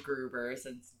Hans Gruber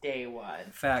since day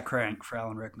 1. Fat crank for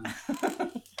Alan Rickman.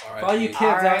 For all you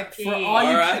kids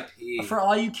for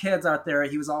all you kids out there,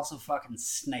 he was also fucking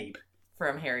Snape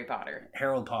from Harry Potter.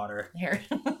 Harold Potter.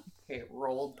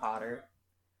 Harold Potter.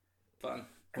 Fun.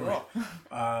 Cool.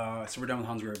 So we're done with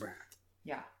Hans Gruber.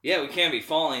 Yeah. Yeah, we can't be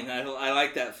falling. I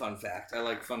like that fun fact. I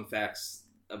like fun facts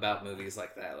about movies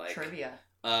like that. Like trivia.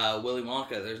 Willy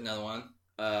Wonka. There's another one.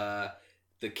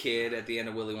 The kid at the end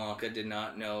of Willy Wonka did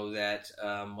not know that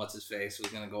what's his face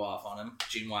was going to go off on him,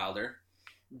 Gene Wilder,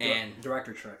 and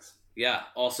director tricks. Yeah.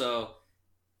 Also,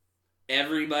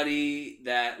 everybody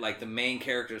that like the main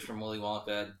characters from Willy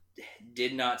Wonka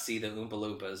did not see the Oompa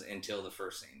Loompas until the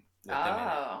first scene. With them in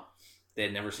it. They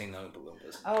had never seen the Oompa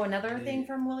Loompas. Oh, another thing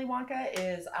from Willy Wonka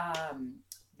is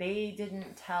they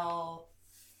didn't tell.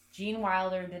 Gene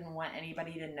Wilder didn't want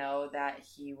anybody to know that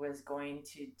he was going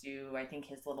to do, I think,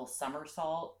 his little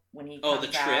somersault when he comes the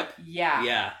trip? out. Yeah.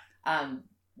 Yeah.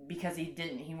 because he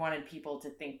wanted people to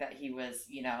think that he was,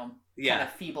 kind Yeah.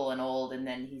 of feeble and old, and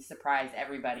then he surprised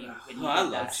everybody when he I did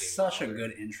love that. Gene Such a Wilder.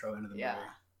 good intro into the Yeah.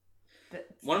 movie.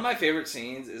 One of my favorite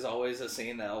scenes is always a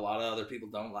scene that a lot of other people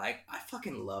don't like. I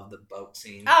fucking love the boat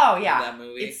scene. Oh in yeah, that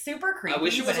movie. it's super creepy.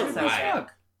 wish it was but a it's so ride. good.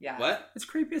 Yeah. What? It's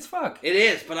creepy as fuck. It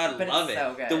is, but I But love it's it.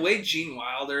 so good. The way Gene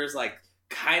Wilder is like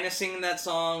kind of singing that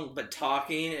song, but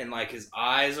talking, and like his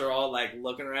eyes are all like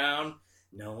looking around.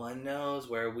 No one knows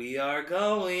where we are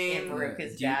going. And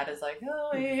Veruca's Do you- dad is like,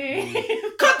 oh,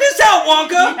 Cut this out,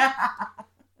 Wonka. yeah.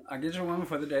 I'll get you one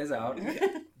before the day's out.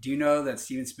 Do you know that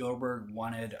Steven Spielberg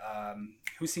wanted?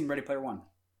 Who's seen Ready Player One?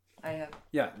 I have.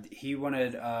 Yeah, he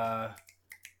wanted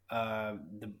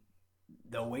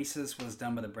the Oasis was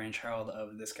done by the brainchild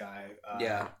of this guy.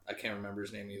 Yeah, I can't remember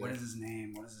his name either. What is his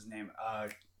name?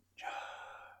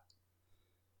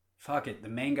 Fuck it. The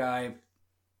main guy.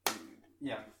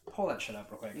 Yeah, pull that shit up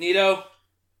real quick. Nito.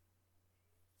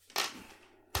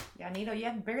 Yeah, Nito, you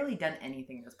have barely done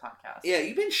anything this podcast. Yeah,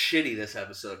 you've been shitty this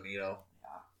episode, Nito.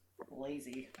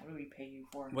 Lazy. What do we pay you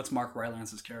for? What's Mark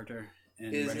Rylance's character?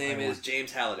 In His Ready name Player is One?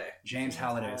 James Halliday. James James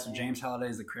Halliday. So Halliday. James Halliday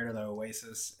is the creator of the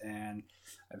Oasis, and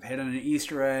I've hidden an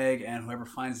Easter egg, and whoever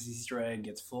finds this Easter egg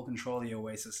gets full control of the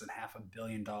Oasis and $500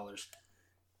 million.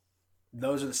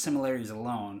 Those are the similarities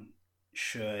alone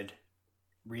should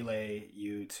relay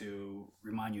you to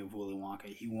remind you of Willy Wonka.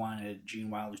 He wanted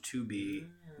Gene Wilder to be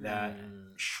that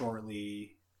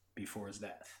shortly before his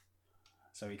death.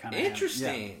 So he kind of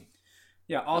Interesting.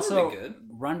 Yeah. That Also, would be good.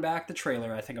 run back the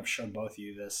trailer. I think I've showed both of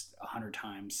you this 100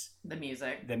 times. The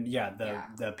music.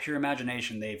 The Pure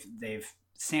Imagination. They've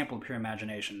sampled Pure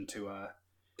Imagination to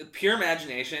Pure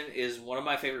Imagination is one of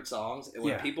my favorite songs, and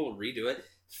when Yeah. people redo it,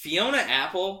 Fiona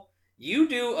Apple, you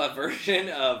do a version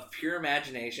of Pure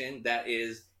Imagination that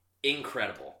is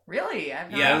incredible. Really? I've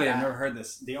not Yeah. heard Really, that. I've never heard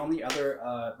this. The only other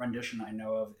rendition I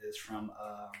know of is from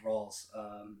Rawls,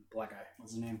 black guy.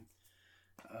 What's his name?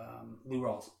 Lou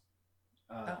Rawls.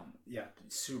 Yeah,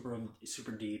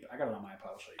 super deep. I got it on my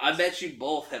iPod. I'll show you I guys. bet you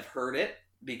both have heard it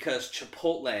because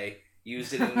Chipotle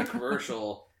used it in a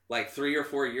commercial like 3 or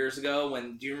 4 years ago.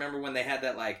 Do you remember when they had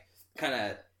that like kind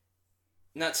of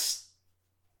not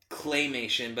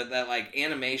claymation, but that like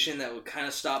animation that would kind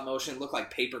of stop motion, look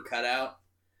like paper cutout,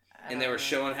 and they were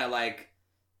showing how like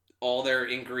all their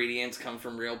ingredients come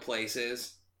from real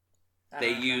places.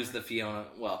 They use the Fiona.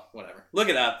 Well, whatever. Look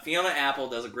it up. Fiona Apple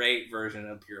does a great version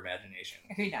of Pure Imagination.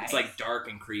 Very nice. It's like dark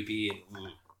and creepy and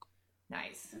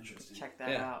nice. Interesting. Check that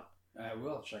Yeah. out. I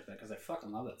will check that because I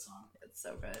fucking love that song. It's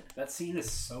so good. That scene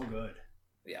is so good.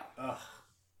 yeah. Ugh.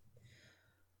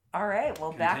 All right.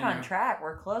 Well, back on Continue. track.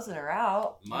 We're closing her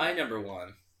out. My number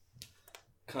one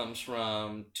comes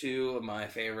from two of my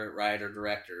favorite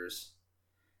writer-directors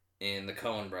in the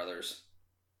Coen brothers.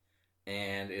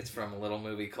 And it's from a little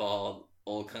movie called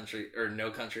No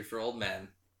Country for Old Men.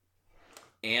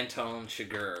 Anton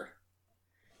Chigurh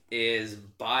is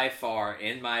by far,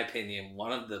 in my opinion,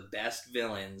 one of the best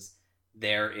villains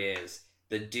there is.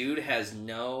 The dude has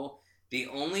the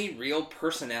only real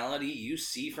personality you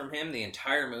see from him the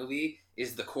entire movie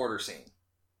is the quarter scene.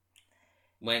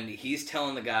 When he's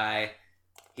telling the guy,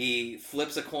 he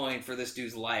flips a coin for this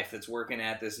dude's life that's working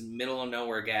at this middle of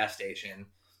nowhere gas station.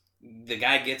 The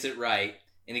guy gets it right,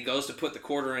 and he goes to put the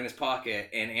quarter in his pocket,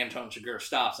 and Anton Chigurh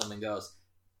stops him and goes,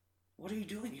 "What are you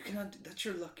doing? You cannot. That's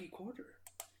your lucky quarter.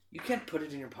 You can't put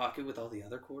it in your pocket with all the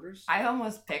other quarters." I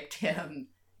almost picked him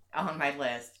on my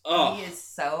list. Oh. He is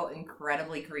so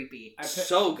incredibly creepy.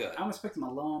 So good. I almost picked him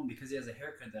alone because he has a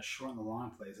haircut that's short in the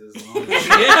long places.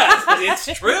 Yes,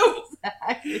 it's true.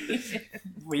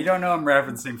 Well, you don't know I'm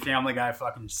referencing Family Guy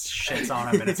fucking shits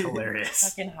on him, and it's hilarious.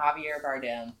 Fucking Javier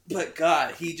Bardem. But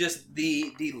God, he just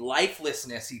the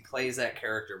lifelessness he plays that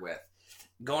character with,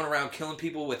 going around killing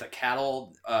people with a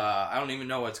cattle. I don't even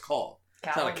know what it's called.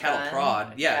 It's not a cattle gun.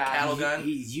 prod. Yeah, cattle He- gun.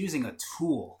 He's using a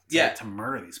tool to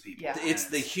murder these people. Yeah. It's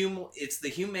the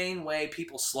humane way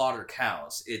people slaughter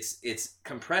cows. It's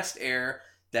compressed air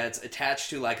that's attached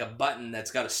to like a button that's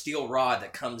got a steel rod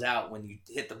that comes out when you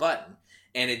hit the button,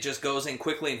 and it just goes in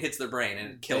quickly and hits their brain and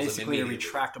it kills them Basically a immediately.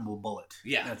 retractable bullet.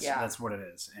 Yeah. That's what it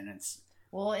is, and it's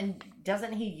Well, and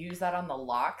doesn't he use that on the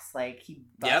locks? Like, he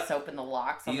busts open the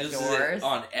locks on He the uses doors. it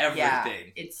on everything.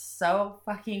 Yeah, it's so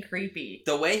fucking creepy.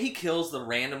 The way he kills the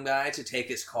random guy to take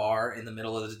his car in the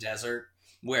middle of the desert,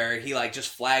 where he like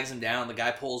just flags him down, the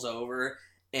guy pulls over,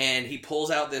 and he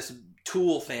pulls out this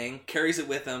tool thing, carries it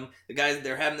with him. The guy,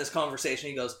 they're having this conversation.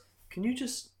 He goes, "Can you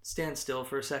just stand still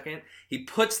for a second?" He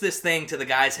puts this thing to the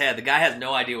guy's head. The guy has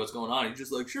no idea what's going on. He's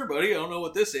just like, "Sure, buddy, I don't know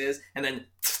what this is," and then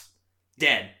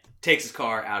dead. takes his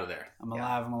car out of there. I'm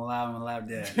alive,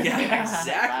 dead. Yeah,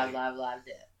 exactly. Live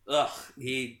dead. Ugh,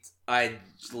 I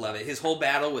just love it. His whole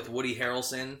battle with Woody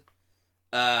Harrelson,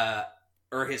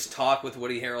 or his talk with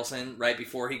Woody Harrelson right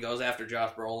before he goes after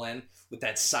Josh Brolin with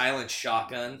that silent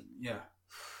shotgun. Yeah.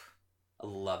 I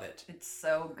love it. It's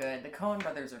so good. The Coen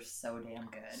brothers are so damn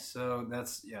good. So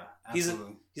that's, yeah,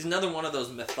 absolutely. He's another one of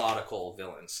those methodical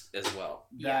villains as well.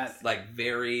 Yes. Like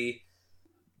very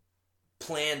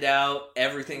planned out.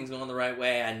 Everything's going the right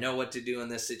way. I know what to do in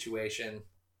this situation.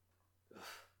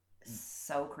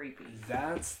 So creepy.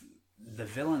 That's the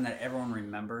villain that everyone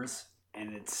remembers,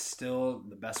 and it's still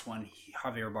the best one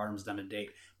Javier Bardem's done to date.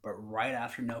 But right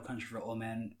after No Country for Old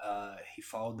Men, he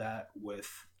followed that with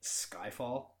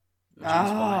Skyfall. James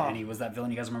Bond, and he was that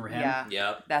villain. You guys remember him? Yeah.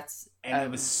 Yep. That's And it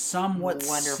was somewhat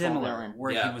wonderful similar, villain.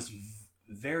 where he was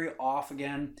very off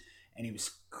again, and he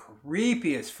was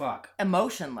creepy as fuck.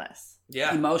 emotionless.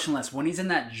 Yeah. Emotionless. When he's in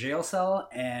that jail cell,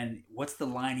 and what's the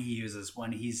line he uses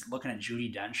when he's looking at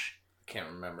Judi Dench? Can't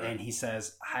remember. And he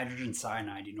says, hydrogen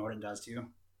cyanide, you know what it does to you?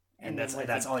 And then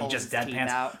that's all he pulls just his teeth deadpans.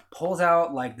 out. Pulls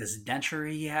out like this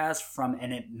denture he has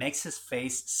and it makes his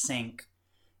face sink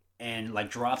and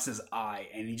like drops his eye.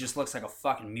 And he just looks like a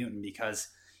fucking mutant because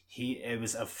it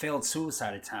was a failed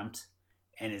suicide attempt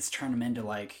and it's turned him into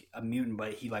like a mutant,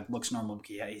 but he like looks normal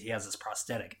because he has this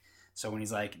prosthetic. So when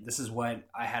he's like, this is what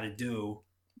I had to do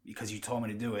because you told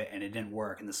me to do it and it didn't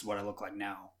work and this is what I look like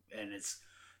now. And it's,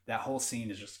 that whole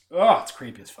scene is just, it's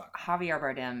creepy as fuck. Javier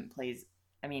Bardem plays,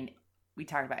 I mean, we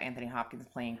talked about Anthony Hopkins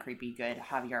playing creepy good.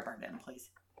 Javier Bardem plays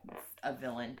a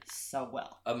villain so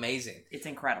well. Amazing. It's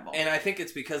incredible. And I think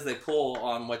it's because they pull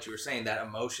on what you were saying, that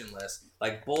emotionless.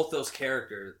 Like both those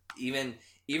characters, even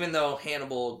though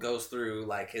Hannibal goes through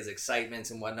like his excitements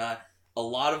and whatnot, a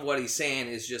lot of what he's saying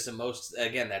is just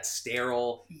again, that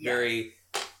sterile, very,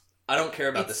 I don't care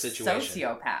about the situation.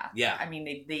 Sociopath. Yeah. I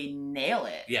mean, they nail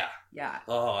it. Yeah. Yeah.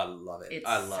 Oh, I love it. It's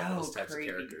I love so those types creepy.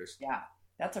 of characters. Yeah.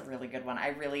 That's a really good one.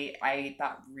 I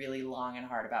thought really long and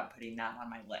hard about putting that on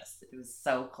my list. It was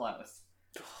so close.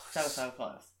 So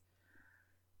close.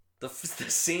 The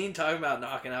scene talking about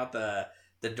knocking out the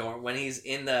door when he's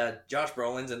in Josh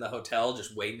Brolin's in the hotel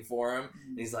just waiting for him.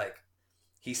 And he's like,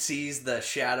 he sees the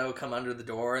shadow come under the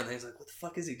door and he's like, what the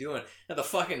fuck is he doing? And the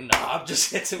fucking knob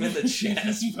just hits him in the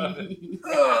chest.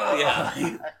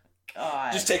 Yeah.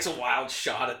 God. Just takes a wild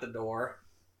shot at the door.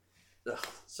 Ugh,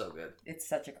 so good. It's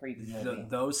such a creepy movie.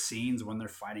 Those scenes when they're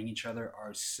fighting each other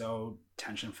are so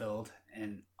tension filled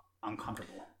and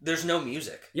uncomfortable. There's no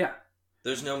music. Yeah.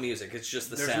 There's no music. It's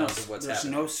just the There's sounds of what's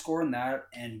happening. There's no score in that.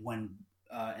 And when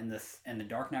in the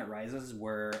Dark Knight Rises,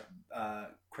 where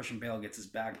Christian Bale gets his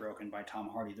back broken by Tom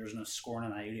Hardy, there's no score in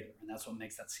that either, and that's what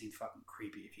makes that scene fucking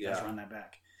creepy. If you guys run that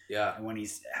back, yeah. And when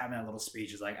he's having that little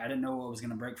speech, he's like, "I didn't know what was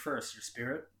gonna break first, your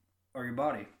spirit or your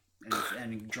body,"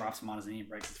 and he drops him on his knee and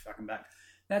breaks his fucking back.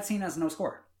 That scene has no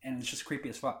score, and it's just creepy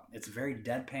as fuck. It's very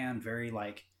deadpan, very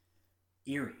like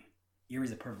eerie.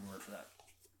 Eerie's a perfect word for that.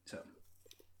 So.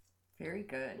 Very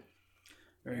good.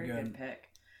 Very good pick.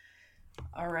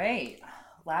 All right.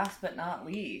 Last but not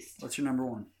least. What's your number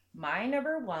one? My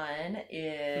number one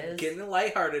is... Getting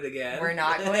lighthearted again. We're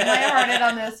not going lighthearted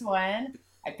on this one.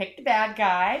 I picked a bad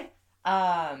guy.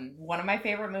 One of my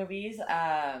favorite movies.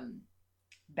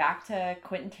 Back to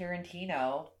Quentin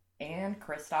Tarantino and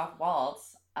Christoph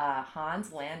Waltz.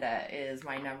 Hans Landa is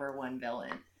my number one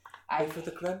villain. For the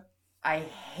club? I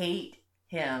hate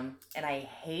him, and I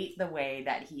hate the way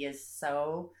that he is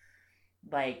so,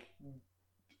 like,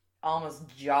 almost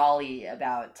jolly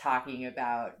about talking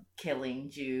about killing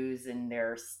Jews and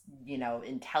their,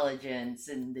 intelligence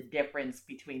and the difference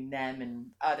between them and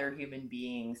other human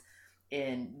beings.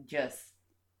 And just,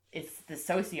 it's the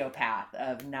sociopath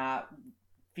of not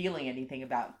feeling anything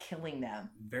about killing them.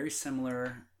 Very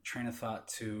similar train of thought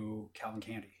to Calvin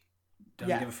Candy.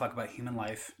 Doesn't give a fuck about human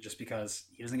life just because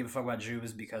he doesn't give a fuck about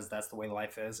Jews because that's the way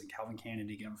life is, and Calvin Candy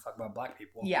didn't give a fuck about black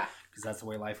people. Yeah. Because that's the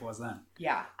way life was then.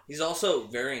 Yeah. He's also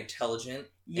very intelligent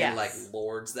and like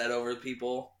lords that over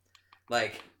people.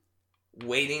 Like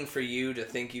waiting for you to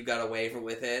think you got away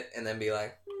with it and then be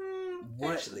like,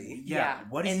 what? Actually. Yeah.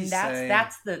 What does he say?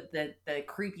 That's the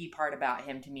creepy part about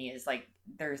him to me is like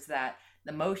there's that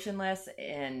the motionless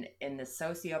and the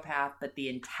sociopath, but the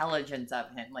intelligence of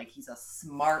him, like he's a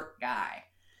smart guy.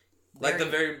 Like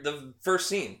the first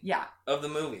scene, of the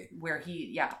movie, where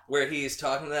he's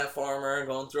talking to that farmer and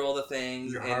going through all the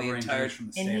things, and the entire,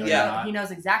 he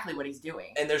knows exactly what he's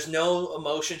doing, and there's no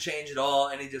emotion change at all,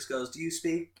 and he just goes, "Do you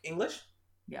speak English?"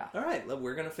 Yeah. All right,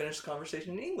 we're gonna finish the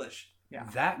conversation in English. Yeah.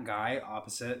 That guy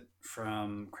opposite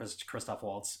from Christoph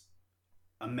Waltz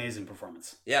amazing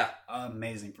performance. Yeah.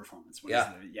 Amazing performance. When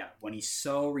Yeah. when he's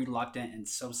so reluctant and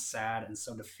so sad and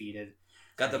so defeated.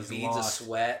 Got the He's beads lost. of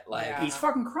sweat. Like, Yeah. He's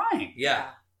fucking crying.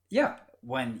 yeah.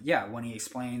 When he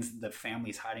explains the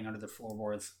family's hiding under the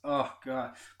floorboards. Oh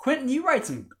god, Quentin, you write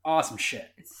some awesome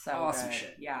shit. It's so awesome good.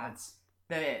 shit. Yeah. It's,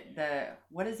 The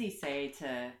what does he say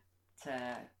to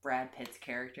Brad Pitt's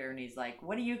character? And he's like,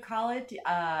 "What do you call it?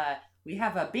 We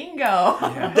have a bingo."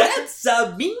 Yeah. That's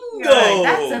a bingo. Like,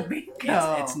 that's a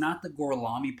bingo. it's not the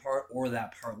Gorlami part or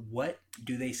that part. What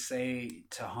do they say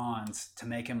to Hans to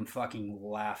make him fucking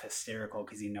laugh hysterical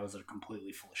because he knows they're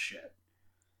completely full of shit?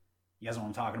 You guys know what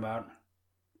I'm talking about?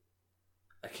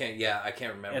 I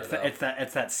can't remember.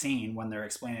 It's that scene when they're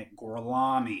explaining it,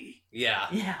 Gorlami. Yeah.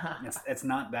 Yeah. It's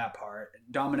not that part.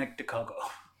 Dominic DeCoco.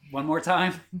 One more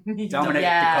time. Dominic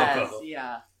DeCoco.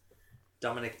 Yeah.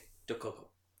 Dominic DeCoco.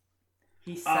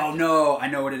 He's Oh no, I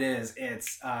know what it is.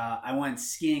 It's I went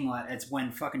skiing. It's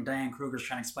when fucking Diane Kruger's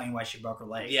trying to explain why she broke her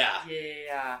leg. Yeah.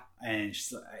 Yeah. And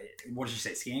she's, what did she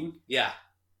say? Skiing? Yeah.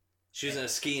 She was in a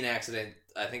skiing accident,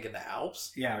 I think, in the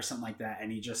Alps. Yeah, or something like that. And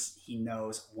he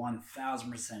knows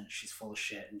 1,000% she's full of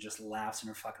shit and just laughs in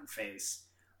her fucking face.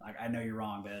 Like, I know you're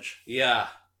wrong, bitch. Yeah.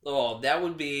 Oh, that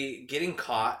would be getting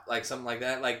caught, like something like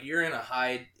that. Like, you're in a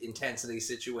high intensity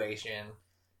situation.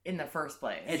 In the first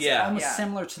place. It's Yeah. almost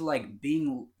similar to like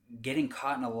getting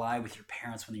caught in a lie with your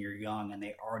parents when you're young and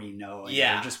they already know. And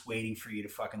Yeah. they're just waiting for you to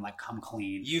fucking like come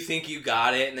clean. You think you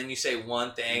got it, and then you say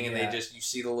one thing, and Yeah. you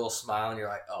see the little smile, and you're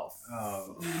like, oh,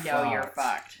 You know you're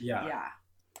fucked. Yeah. Yeah.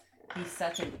 He's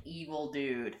such an evil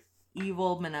dude.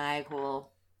 Evil,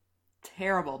 maniacal,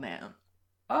 terrible man.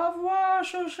 Au revoir,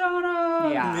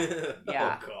 Shoshana! Yeah.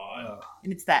 Yeah. Oh, God.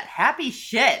 And it's that happy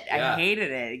shit. Yeah. I hated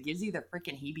it. It gives you the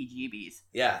freaking heebie-jeebies.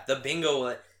 Yeah, the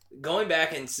bingo. Going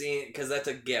back and seeing, because that's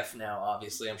a GIF now,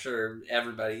 obviously. I'm sure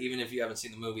everybody, even if you haven't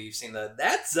seen the movie, you've seen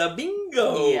that's a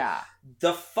bingo. Yeah.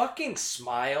 The fucking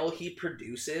smile he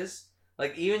produces,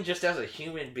 like, even just as a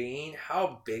human being,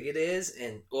 how big it is,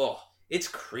 and, oh, it's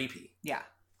creepy. Yeah.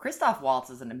 Christoph Waltz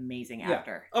is an amazing Yeah.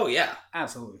 actor. Oh, yeah.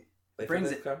 Absolutely. Wait, Brings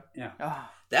for it- the- Yeah. Oh,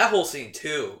 That whole scene,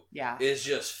 too, yeah. is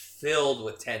just filled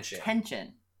with tension.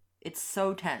 Tension. It's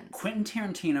so tense. Quentin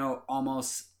Tarantino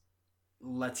almost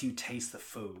lets you taste the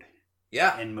food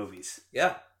Yeah, in movies.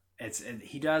 yeah.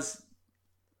 He does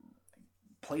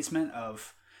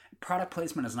product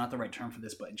placement is not the right term for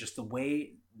this, but just the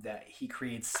way that he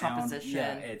creates sound. Composition.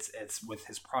 Yeah, it's with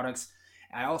his products.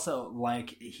 I also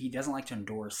he doesn't like to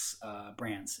endorse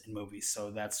brands in movies,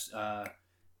 so that's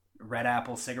Red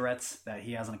Apple cigarettes that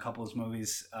he has in a couple of his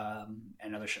movies,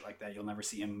 and other shit like that. You'll never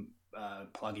see him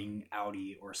plugging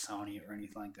Audi or Sony or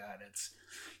anything like that. It's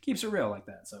keeps it real like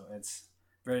that. So it's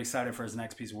very excited for his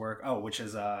next piece of work. Oh, which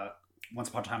is Once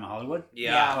Upon a Time in Hollywood.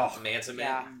 Yeah, Oh. Manson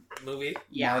Yeah. movie.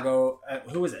 Yeah. Margot,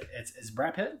 who is it? It's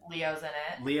Brad Pitt. Leo's in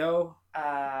it. Leo.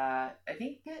 I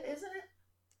think it isn't it?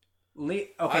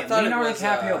 I thought it Leonardo was,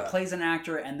 DiCaprio plays an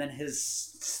actor, and then his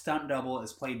stunt double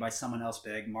is played by someone else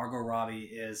big. Margot Robbie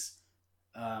is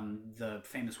the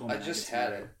famous woman. I just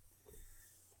had it.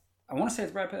 I want to say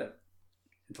it's Brad Pitt.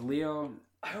 It's Leo.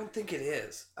 I don't think it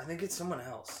is. I think it's someone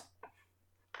else.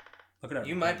 Look it up.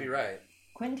 You might be right.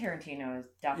 Quentin Tarantino is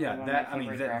definitely Yeah, one that of my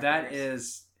favorite that directors.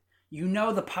 is. You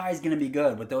know the pie's gonna be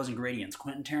good with those ingredients.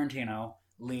 Quentin Tarantino,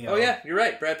 Leo. Oh yeah, you're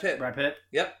right. Brad Pitt. Brad Pitt.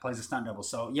 Yep. Plays a stunt double.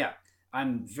 So yeah,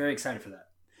 I'm very excited for that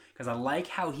because I like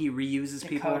how he reuses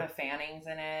people. Dakota Fanning's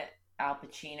in it. Al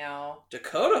Pacino.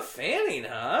 Dakota Fanning,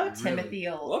 huh? Timothy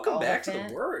Welcome back to the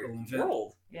Oliphant.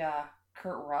 world. Yeah.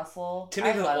 Kurt Russell.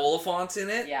 Timothy I love- Oliphant's in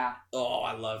it. Yeah. Oh,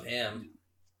 I love him.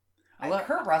 I love-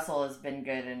 Kurt Russell has been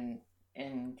good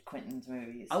in Quentin's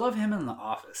movies. I love him in The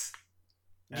Office.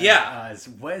 Yeah.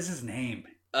 What is his name?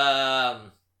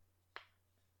 Oh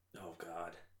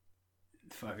God.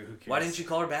 Fuck, who cares? Why didn't you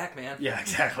call her back, man? Yeah,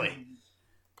 exactly.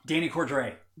 Danny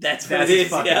Cordray. That's what That's it his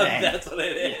is. fucking Yeah, name. that's what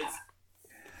it is.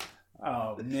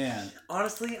 Oh man,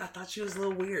 Honestly, I thought she was a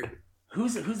little weird.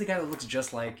 who's the guy that looks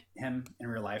just like him in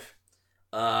real life?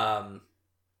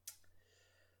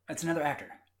 That's another actor.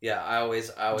 Yeah, I always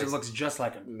Just looks just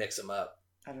like him. mix them up.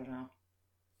 I don't know.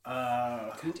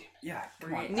 Yeah.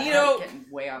 Come We're on. getting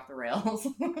way off the rails.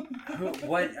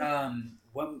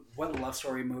 What love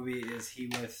story movie is he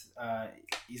with?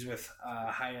 He's with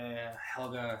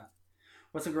Helga.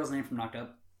 What's the girl's name from Knocked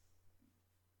Up?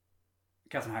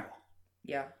 Katherine Heigl.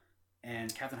 Yeah.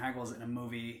 And Katherine Heigl is in a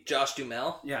movie. Josh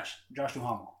Duhamel. Yeah, Josh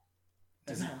Duhamel.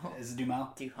 Is it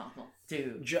Duhamel?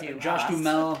 Josh Duhamel.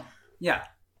 Duhamel. Yeah,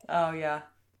 Oh yeah.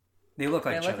 they look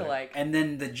like They each look other. alike. And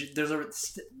then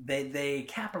they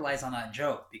capitalize on that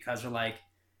joke because they're like,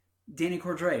 Danny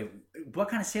Cordray, what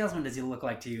kind of salesman does he look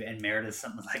like to you? And Meredith,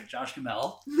 something like Josh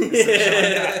Duhamel.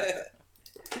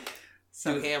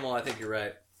 So, Duhamel, I think you're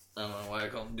right. I don't know why I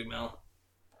call him Duhamel.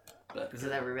 But Because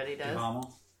everybody does.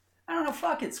 Duhamel. I don't know.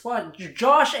 Fuck it, squad.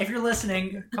 Josh, if you're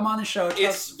listening, come on the show. Tell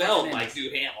it's us what spelled your name like is.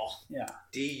 Duhamel. Yeah.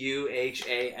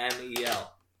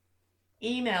 Duhamel.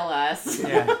 Email us.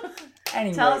 Yeah.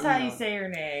 Anyway, Tell us how know. you say your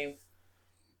name.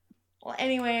 Well,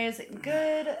 anyways,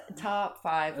 good top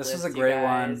 5 This list, was a you great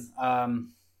guys. one.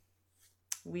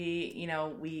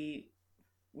 We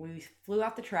flew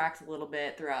off the tracks a little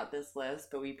bit throughout this list,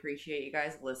 but we appreciate you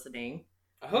guys listening.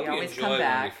 I hope We you always enjoy come when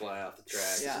back. we fly off the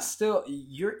track. Yeah. Still,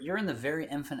 you're in the very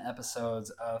infant episodes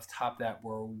of Top That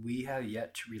where we have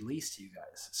yet to release to you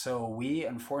guys. So we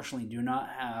unfortunately do not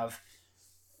have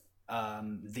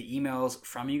the emails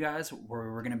from you guys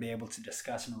where we're going to be able to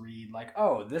discuss and read like,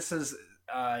 oh, this is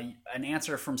an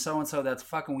answer from so-and-so that's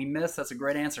fucking we missed. That's a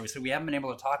great answer. So we haven't been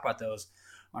able to talk about those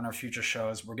on our future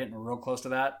shows. We're getting real close to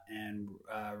that, and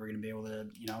we're going to be able to,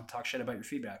 talk shit about your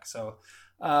feedback. So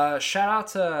shout out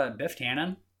to Biff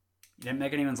Tannen. He didn't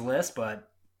make anyone's list, but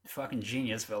fucking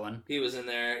genius villain. He was in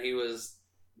there. He was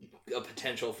a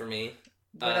potential for me.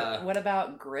 What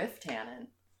about Griff Tannen?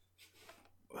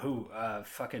 Who?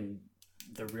 Fucking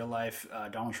the real life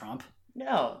Donald Trump.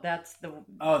 No, that's the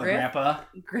Oh, the Griff. grandpa.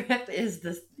 Griff is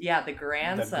the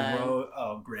grandson.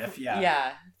 Griff. Yeah.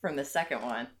 Yeah, from the second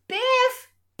one. Biff,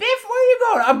 where you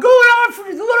going? I'm going on for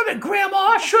a little bit,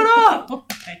 Grandma. Shut up. Oh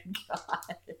my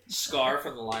god, Scar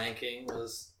from The Lion King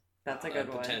was that's a good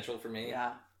one. potential for me.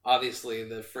 Yeah, Obviously,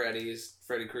 the Freddy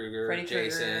Krueger, Freddy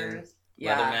Jason, Krueger.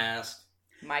 Yeah, Leather Mask.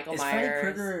 Michael Is Freddy Myers,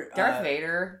 Krueger, Darth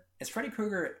Vader. Is Freddy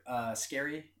Krueger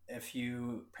scary if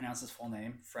you pronounce his full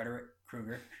name, Frederick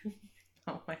Krueger?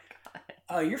 Oh my god.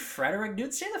 Oh, you're Frederick?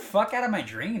 Dude, stay the fuck out of my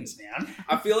dreams, man.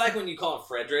 I feel like when you call him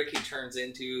Frederick, he turns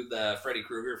into the Freddy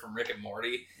Krueger from Rick and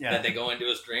Morty. Yeah. That they go into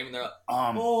his dream and they're like,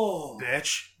 Oh,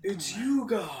 bitch. it's you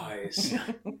guys.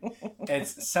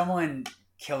 It's someone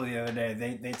killed the other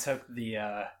day. They took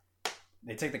the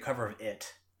cover of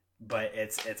It, but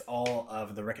it's all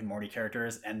of the Rick and Morty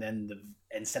characters, and then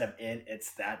instead of It,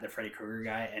 it's the Freddy Krueger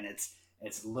guy, and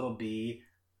it's little B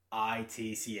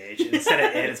ITCH. Instead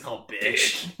of It, it's called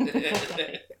bitch.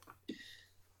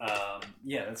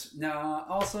 Yeah, that's no.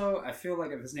 Also, I feel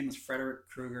like if his name was Frederick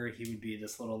Krueger, he would be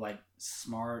this little like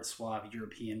smart, suave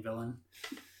European villain.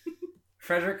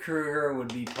 Frederick Krueger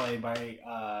would be played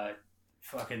by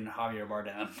fucking Javier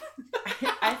Bardem.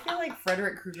 I feel like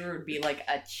Frederick Krueger would be like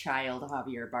a child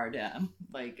Javier Bardem,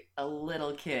 like a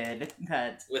little kid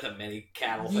that. With a mini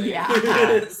cattle thing.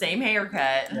 Yeah, same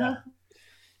haircut. Yeah.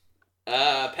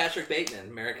 Patrick Bateman,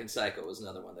 American Psycho, was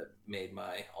another one that made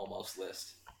my almost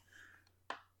list.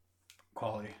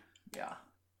 Quality. Yeah,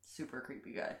 super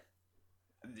creepy guy.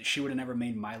 She would have never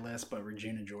made my list, but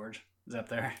Regina George is up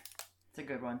there. It's a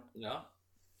good one. No?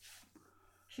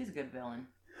 She's a good villain.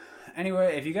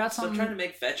 Anyway, if you got Still something, trying to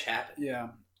make fetch happen. yeah.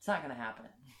 It's not gonna happen.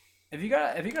 If you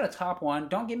got a top one,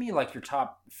 don't give me like your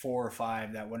top 4 or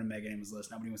 5 that wouldn't make anyone's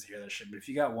list. Nobody wants to hear that shit. But if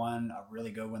you got one, a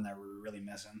really good one that we're really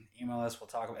missing, email us. We'll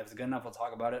talk. If it's good enough, we'll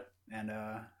talk about it. And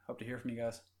hope to hear from you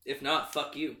guys. If not,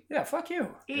 fuck you. Yeah, fuck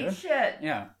you. Eat dude. shit.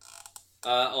 Yeah.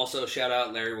 Also, shout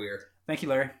out Larry Weir. Thank you,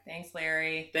 Larry. Thanks,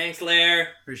 Larry. Thanks, Lair.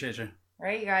 Appreciate you. All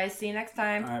right, you guys. See you next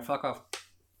time. All right, fuck off.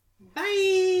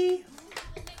 Bye.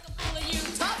 All of you,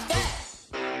 top that.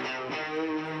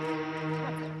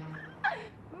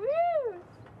 Woo!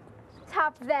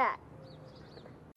 Top that.